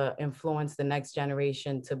to influence the next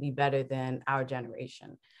generation to be better than our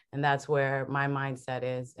generation. And that's where my mindset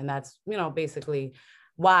is. And that's, you know, basically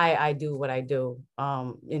why I do what I do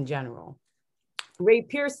in general. Ray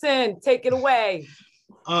Pearson, take it away.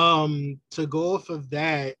 To go off of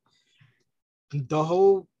that,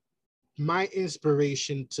 my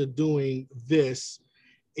inspiration to doing this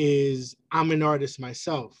is I'm an artist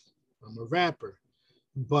myself. I'm a rapper.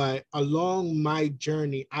 But along my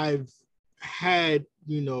journey, I've had,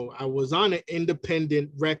 you know, I was on an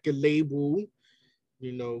independent record label,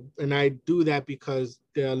 you know, and I do that because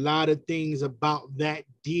there are a lot of things about that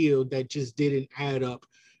deal that just didn't add up.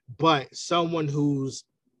 But someone who's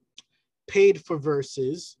paid for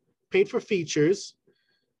verses, paid for features,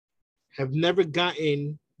 have never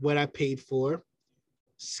gotten what I paid for,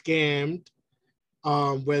 scammed,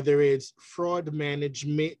 whether it's fraud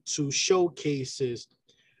management to showcases,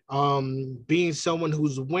 being someone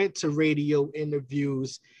who's went to radio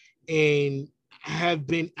interviews and have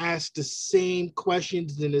been asked the same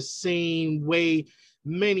questions in the same way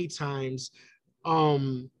many times.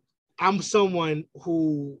 I'm someone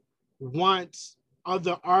who wants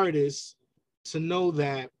other artists to know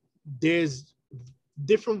that there's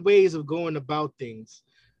different ways of going about things.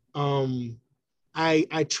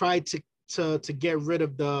 I tried to get rid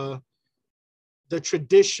of the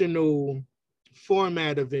traditional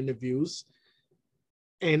format of interviews.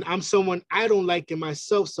 And I'm someone I don't like it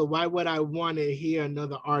myself. So why would I want to hear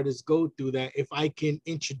another artist go through that if I can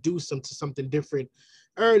introduce them to something different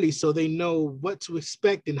early so they know what to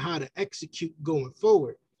expect and how to execute going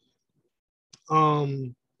forward?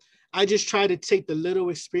 I just try to take the little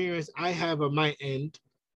experience I have on my end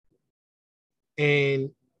and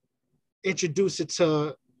introduce it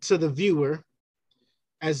to the viewer,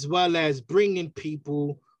 as well as bringing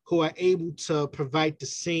people who are able to provide the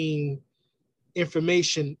same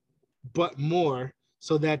information, but more,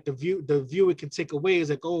 so that the viewer can take away is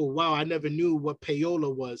like, oh, wow, I never knew what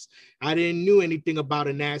payola was. I didn't knew anything about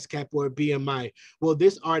an ASCAP or a BMI. Well,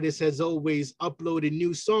 this artist has always uploaded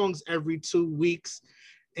new songs every 2 weeks.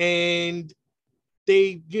 And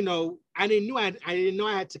they, you know, I didn't know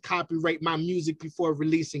I had to copyright my music before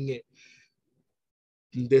releasing it.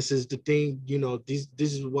 This is the thing, you know, this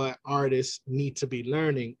is what artists need to be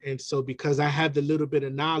learning. And so because I have the little bit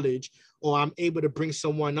of knowledge, or I'm able to bring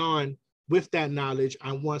someone on with that knowledge,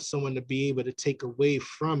 I want someone to be able to take away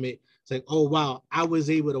from it. It's like, oh, wow, I was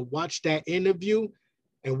able to watch that interview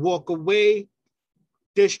and walk away.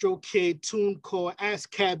 DistroKid, TuneCore,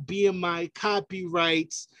 ASCAP, BMI,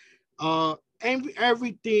 copyrights,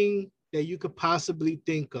 everything that you could possibly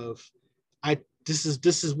think of. This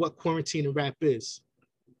is what Quarantine and Rap is.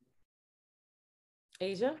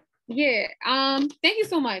 Asia? Yeah. Thank you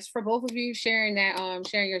so much for both of you sharing that,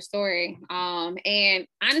 sharing your story. And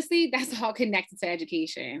honestly, that's all connected to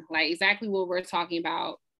education, like exactly what we're talking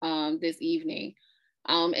about this evening.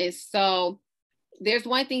 And so there's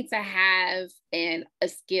one thing to have and a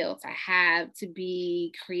skill to have to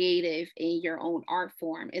be creative in your own art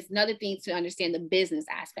form. It's another thing to understand the business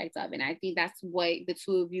aspect of it. And I think that's what the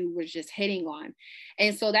two of you were just hitting on.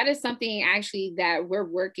 And so that is something actually that we're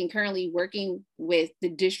currently working with the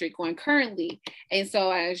district on currently. And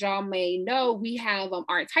so as y'all may know, we have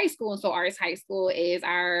Arts High School. And so Arts High School is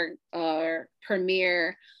our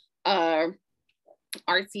premier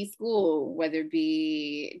artsy school, whether it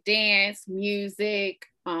be dance, music,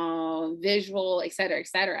 visual, et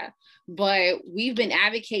cetera, but we've been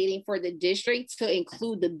advocating for the district to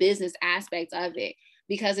include the business aspect of it,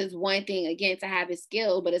 because it's one thing, again, to have a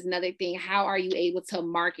skill, but it's another thing, how are you able to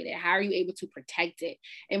market it? How are you able to protect it?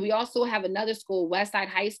 And we also have another school, Westside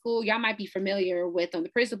High School. Y'all might be familiar with the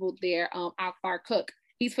principal there, Akbar Cook.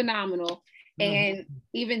 He's phenomenal. And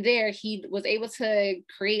even there, he was able to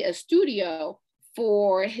create a studio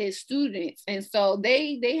for his students. And so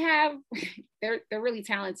they're really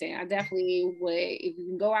talented. I definitely would, if you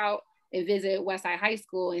can go out and visit Westside High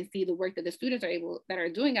School and see the work that the students are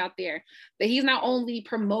doing out there. But he's not only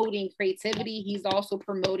promoting creativity, he's also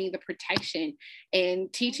promoting the protection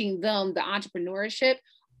and teaching them the entrepreneurship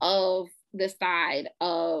of the side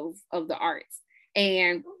of the arts.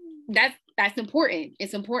 And that's important.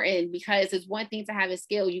 It's important because it's one thing to have a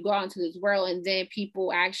skill. You go out into this world and then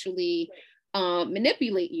people actually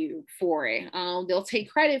manipulate you for it. They'll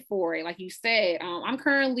take credit for it. Like you said, I'm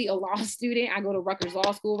currently a law student. I go to Rutgers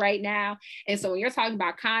Law School right now. And so when you're talking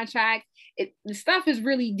about contracts, the stuff is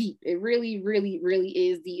really deep. It really, really, really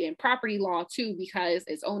is deep. And property law too, because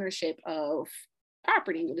it's ownership of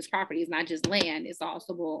property. This property is not just land, it's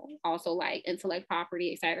also like intellect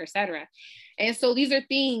property, et cetera, et cetera. And so these are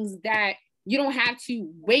things that you don't have to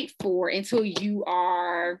wait for until you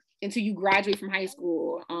graduate from high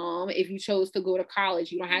school. If you chose to go to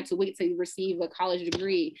college, you don't have to wait till you receive a college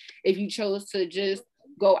degree. If you chose to just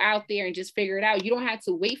go out there and just figure it out, you don't have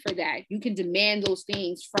to wait for that. You can demand those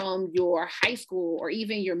things from your high school or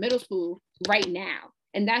even your middle school right now.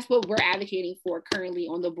 And that's what we're advocating for currently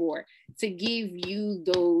on the board, to give you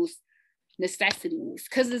those necessities,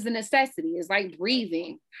 because it's a necessity. It's like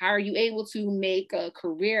breathing. How are you able to make a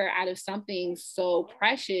career out of something so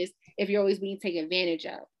precious if you're always being taken advantage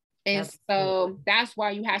of? And so that's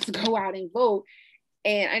why you have to go out and vote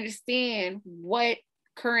and understand what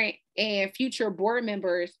current and future board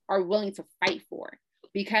members are willing to fight for.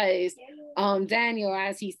 Because Daniel,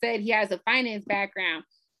 as he said, he has a finance background,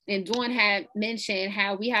 and Dawn had mentioned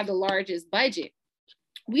how we have the largest budget.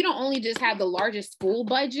 We don't only just have the largest school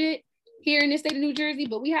budget here in the state of New Jersey,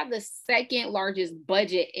 but we have the second largest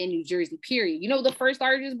budget in New Jersey, period. You know, the first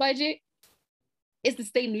largest budget is the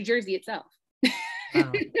state of New Jersey itself.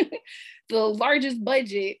 Wow. The largest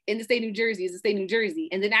budget in the state of New Jersey is the state of New Jersey.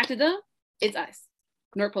 And then after them, it's us,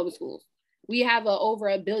 Newark Public Schools. We have over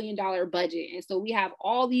 $1 billion budget. And so we have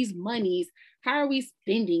all these monies. How are we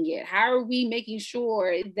spending it? How are we making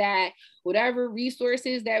sure that whatever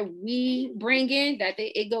resources that we bring in, that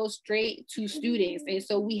it goes straight to students? And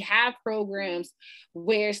so we have programs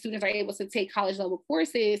where students are able to take college level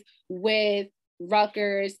courses with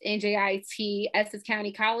Rutgers, NJIT, Essex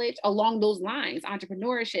County College, along those lines,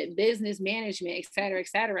 entrepreneurship, business management, et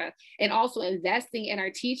cetera, and also investing in our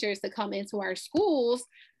teachers to come into our schools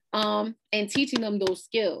and teaching them those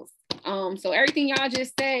skills. So everything y'all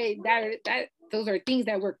just said, that those are things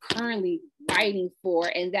that we're currently fighting for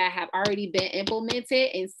and that have already been implemented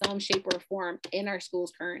in some shape or form in our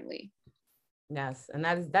schools currently. Yes, and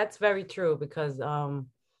that's very true, because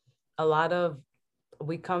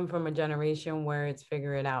we come from a generation where it's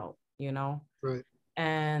figure it out, you know? Right.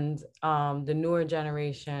 And the newer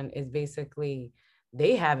generation is basically,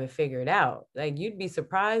 they have it figured out. Like, you'd be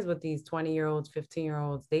surprised with these 20-year-olds,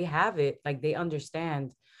 15-year-olds, they have it, like, they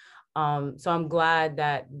understand. So I'm glad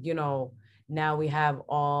that, you know, now we have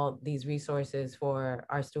all these resources for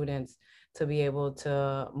our students to be able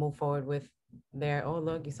to move forward with their, oh,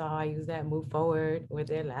 look, you saw how I use that, move forward with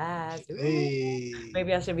their lives. Hey.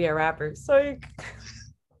 Maybe I should be a rapper. Psych.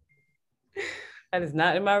 That is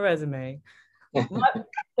not in my resume. But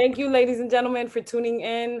thank you, ladies and gentlemen, for tuning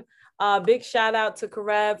in. Big shout out to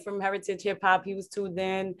Karev from Heritage Hip Hop. He was tuned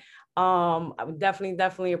in. I would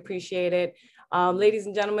definitely appreciate it. Ladies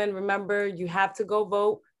and gentlemen, remember, you have to go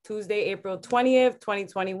vote Tuesday, April 20th,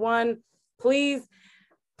 2021. Please,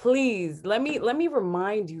 let me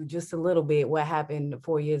remind you just a little bit what happened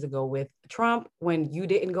 4 years ago with Trump when you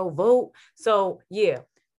didn't go vote. So yeah,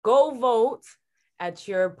 go vote at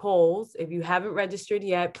your polls. If you haven't registered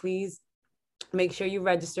yet, please make sure you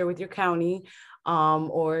register with your county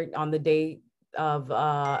or on the day of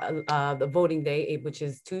the voting day, which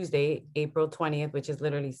is Tuesday, April 20th, which is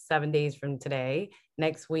literally 7 days from today,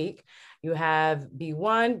 next week. You have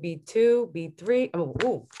B1, B2, B3.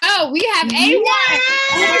 Oh, we have A1.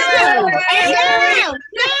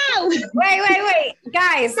 No. Wait.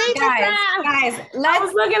 Guys. I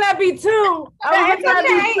was looking at B2.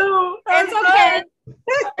 It's okay.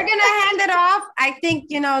 We're going to hand it off. I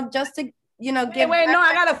think, just to, give. Wait, no,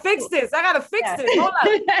 I got to fix this. Hold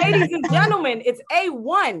on. Ladies and gentlemen, it's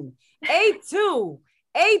A1, A2,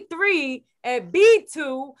 A3, and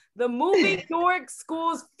B2, the Moving Newark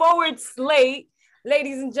Schools Forward slate.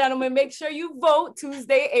 Ladies and gentlemen, make sure you vote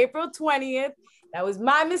Tuesday, April 20th. That was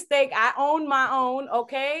my mistake. I own my own,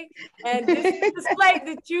 okay? And this is the slate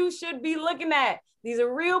that you should be looking at. These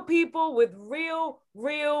are real people with real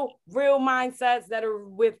mindsets that are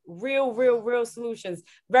with real solutions.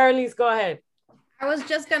 Verlise, go ahead. I was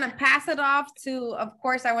just going to pass it off to, of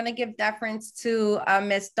course, I want to give deference to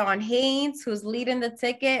Miss Dawn Haynes, who's leading the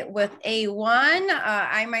ticket with A1.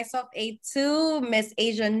 I myself, A2, Miss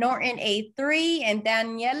Asia Norton, A3, and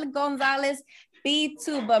Danielle Gonzalez,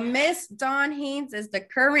 B2. But Miss Dawn Haynes is the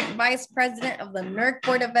current vice president of the Newark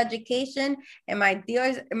Board of Education. And my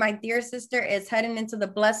dear sister is heading into the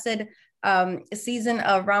blessed season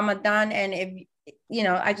of Ramadan. And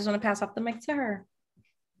I just want to pass off the mic to her.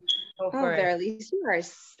 Oh, Verlise, you are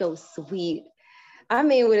so sweet. I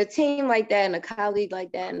mean, with a team like that and a colleague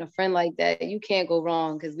like that and a friend like that, you can't go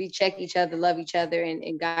wrong because we check each other, love each other,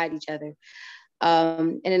 and guide each other.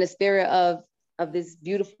 And in the spirit of this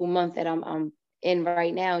beautiful month that I'm in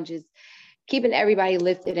right now, just keeping everybody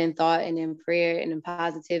lifted in thought and in prayer and in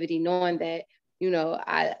positivity, knowing that,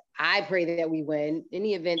 I pray that we win. In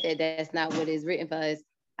the event that that's not what is written for us,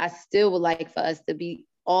 I still would like for us to be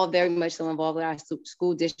all very much so involved with our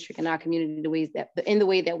school district and our community in the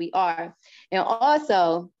way that we are. And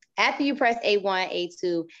also, after you press A1,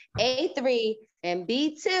 A2, A3, and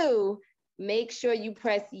B2, make sure you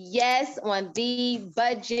press yes on the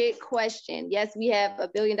budget question. Yes, we have a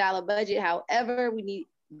 $1 billion budget. However, we need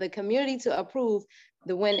the community to approve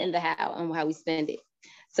the when and the how and how we spend it.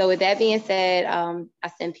 So with that being said, I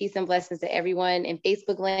send peace and blessings to everyone in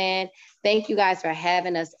Facebook land. Thank you guys for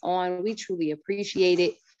having us on. We truly appreciate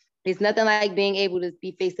it. There's nothing like being able to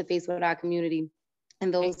be face to face with our community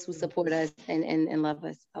and those who support us and love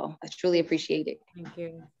us. So I truly appreciate it. Thank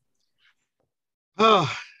you. Oh.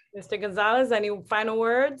 Mr. Gonzalez, any final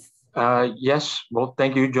words? Yes. Well,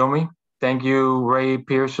 thank you, Jomi. Thank you, Ray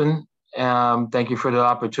Pearson. Thank you for the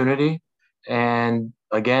opportunity. And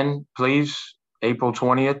again, please, April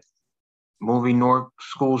 20th, Moving Newark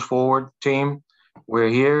Schools Forward team. We're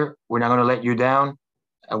here. We're not going to let you down.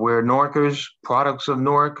 We're Newarkers, products of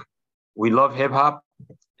Newark. We love hip hop,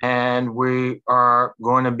 and we are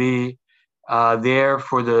going to be there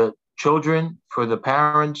for the children, for the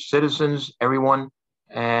parents, citizens, everyone.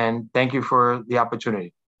 And thank you for the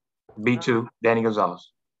opportunity. B2, Danny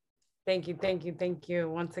Gonzalez. Thank you, thank you, thank you.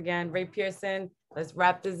 Once again, Ray Pearson, let's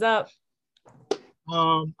wrap this up.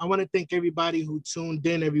 I want to thank everybody who tuned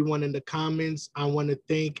in, everyone in the comments. I want to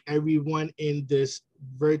thank everyone in this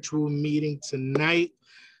virtual meeting tonight.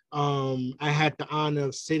 I had the honor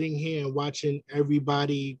of sitting here and watching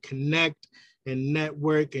everybody connect and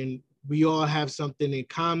network, and we all have something in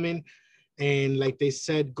common. And like they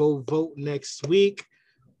said, go vote next week.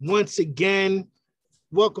 Once again,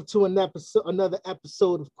 welcome to another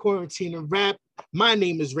episode of Quarantine and Rap. My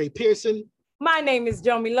name is Ray Pearson. My name is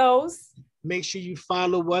Jomi Lowe's. Make sure you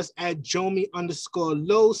follow us at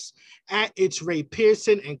Jomi_Los, at It's Ray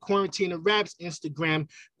Pearson, and Quarantine and Rap's Instagram,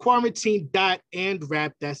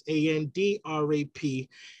 quarantine.andrap. That's ANDRAP.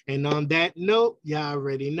 And on that note, y'all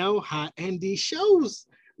already know how end these shows.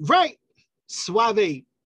 Right. Suave.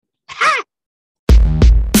 Ha!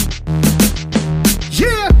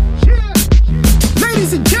 Yeah.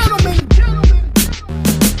 Ladies and gentlemen,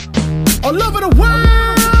 all over the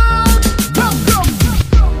world, welcome.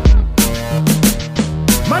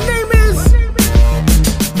 My name is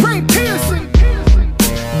Ray Pearson.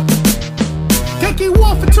 Thank you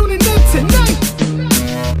all for tuning in tonight.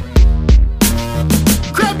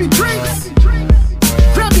 Grab your drinks,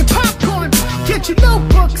 grab your popcorn, get your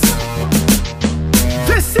notebooks.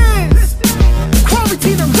 This is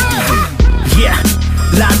Quarantine and Rap. Yeah,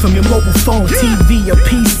 live from your mobile phone, TV or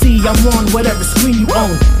PC. I'm on whatever screen you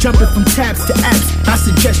own. Jumping from tabs to apps, I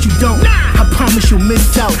suggest you don't. I promise you'll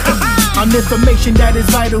miss out on information that is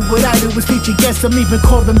vital. What I do is feature guests, some even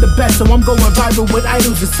call them the best. So I'm going viral with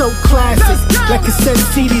idols, it's so classic. Like cassette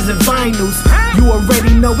CDs and vinyls. You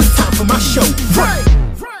already know it's time for my show. Right.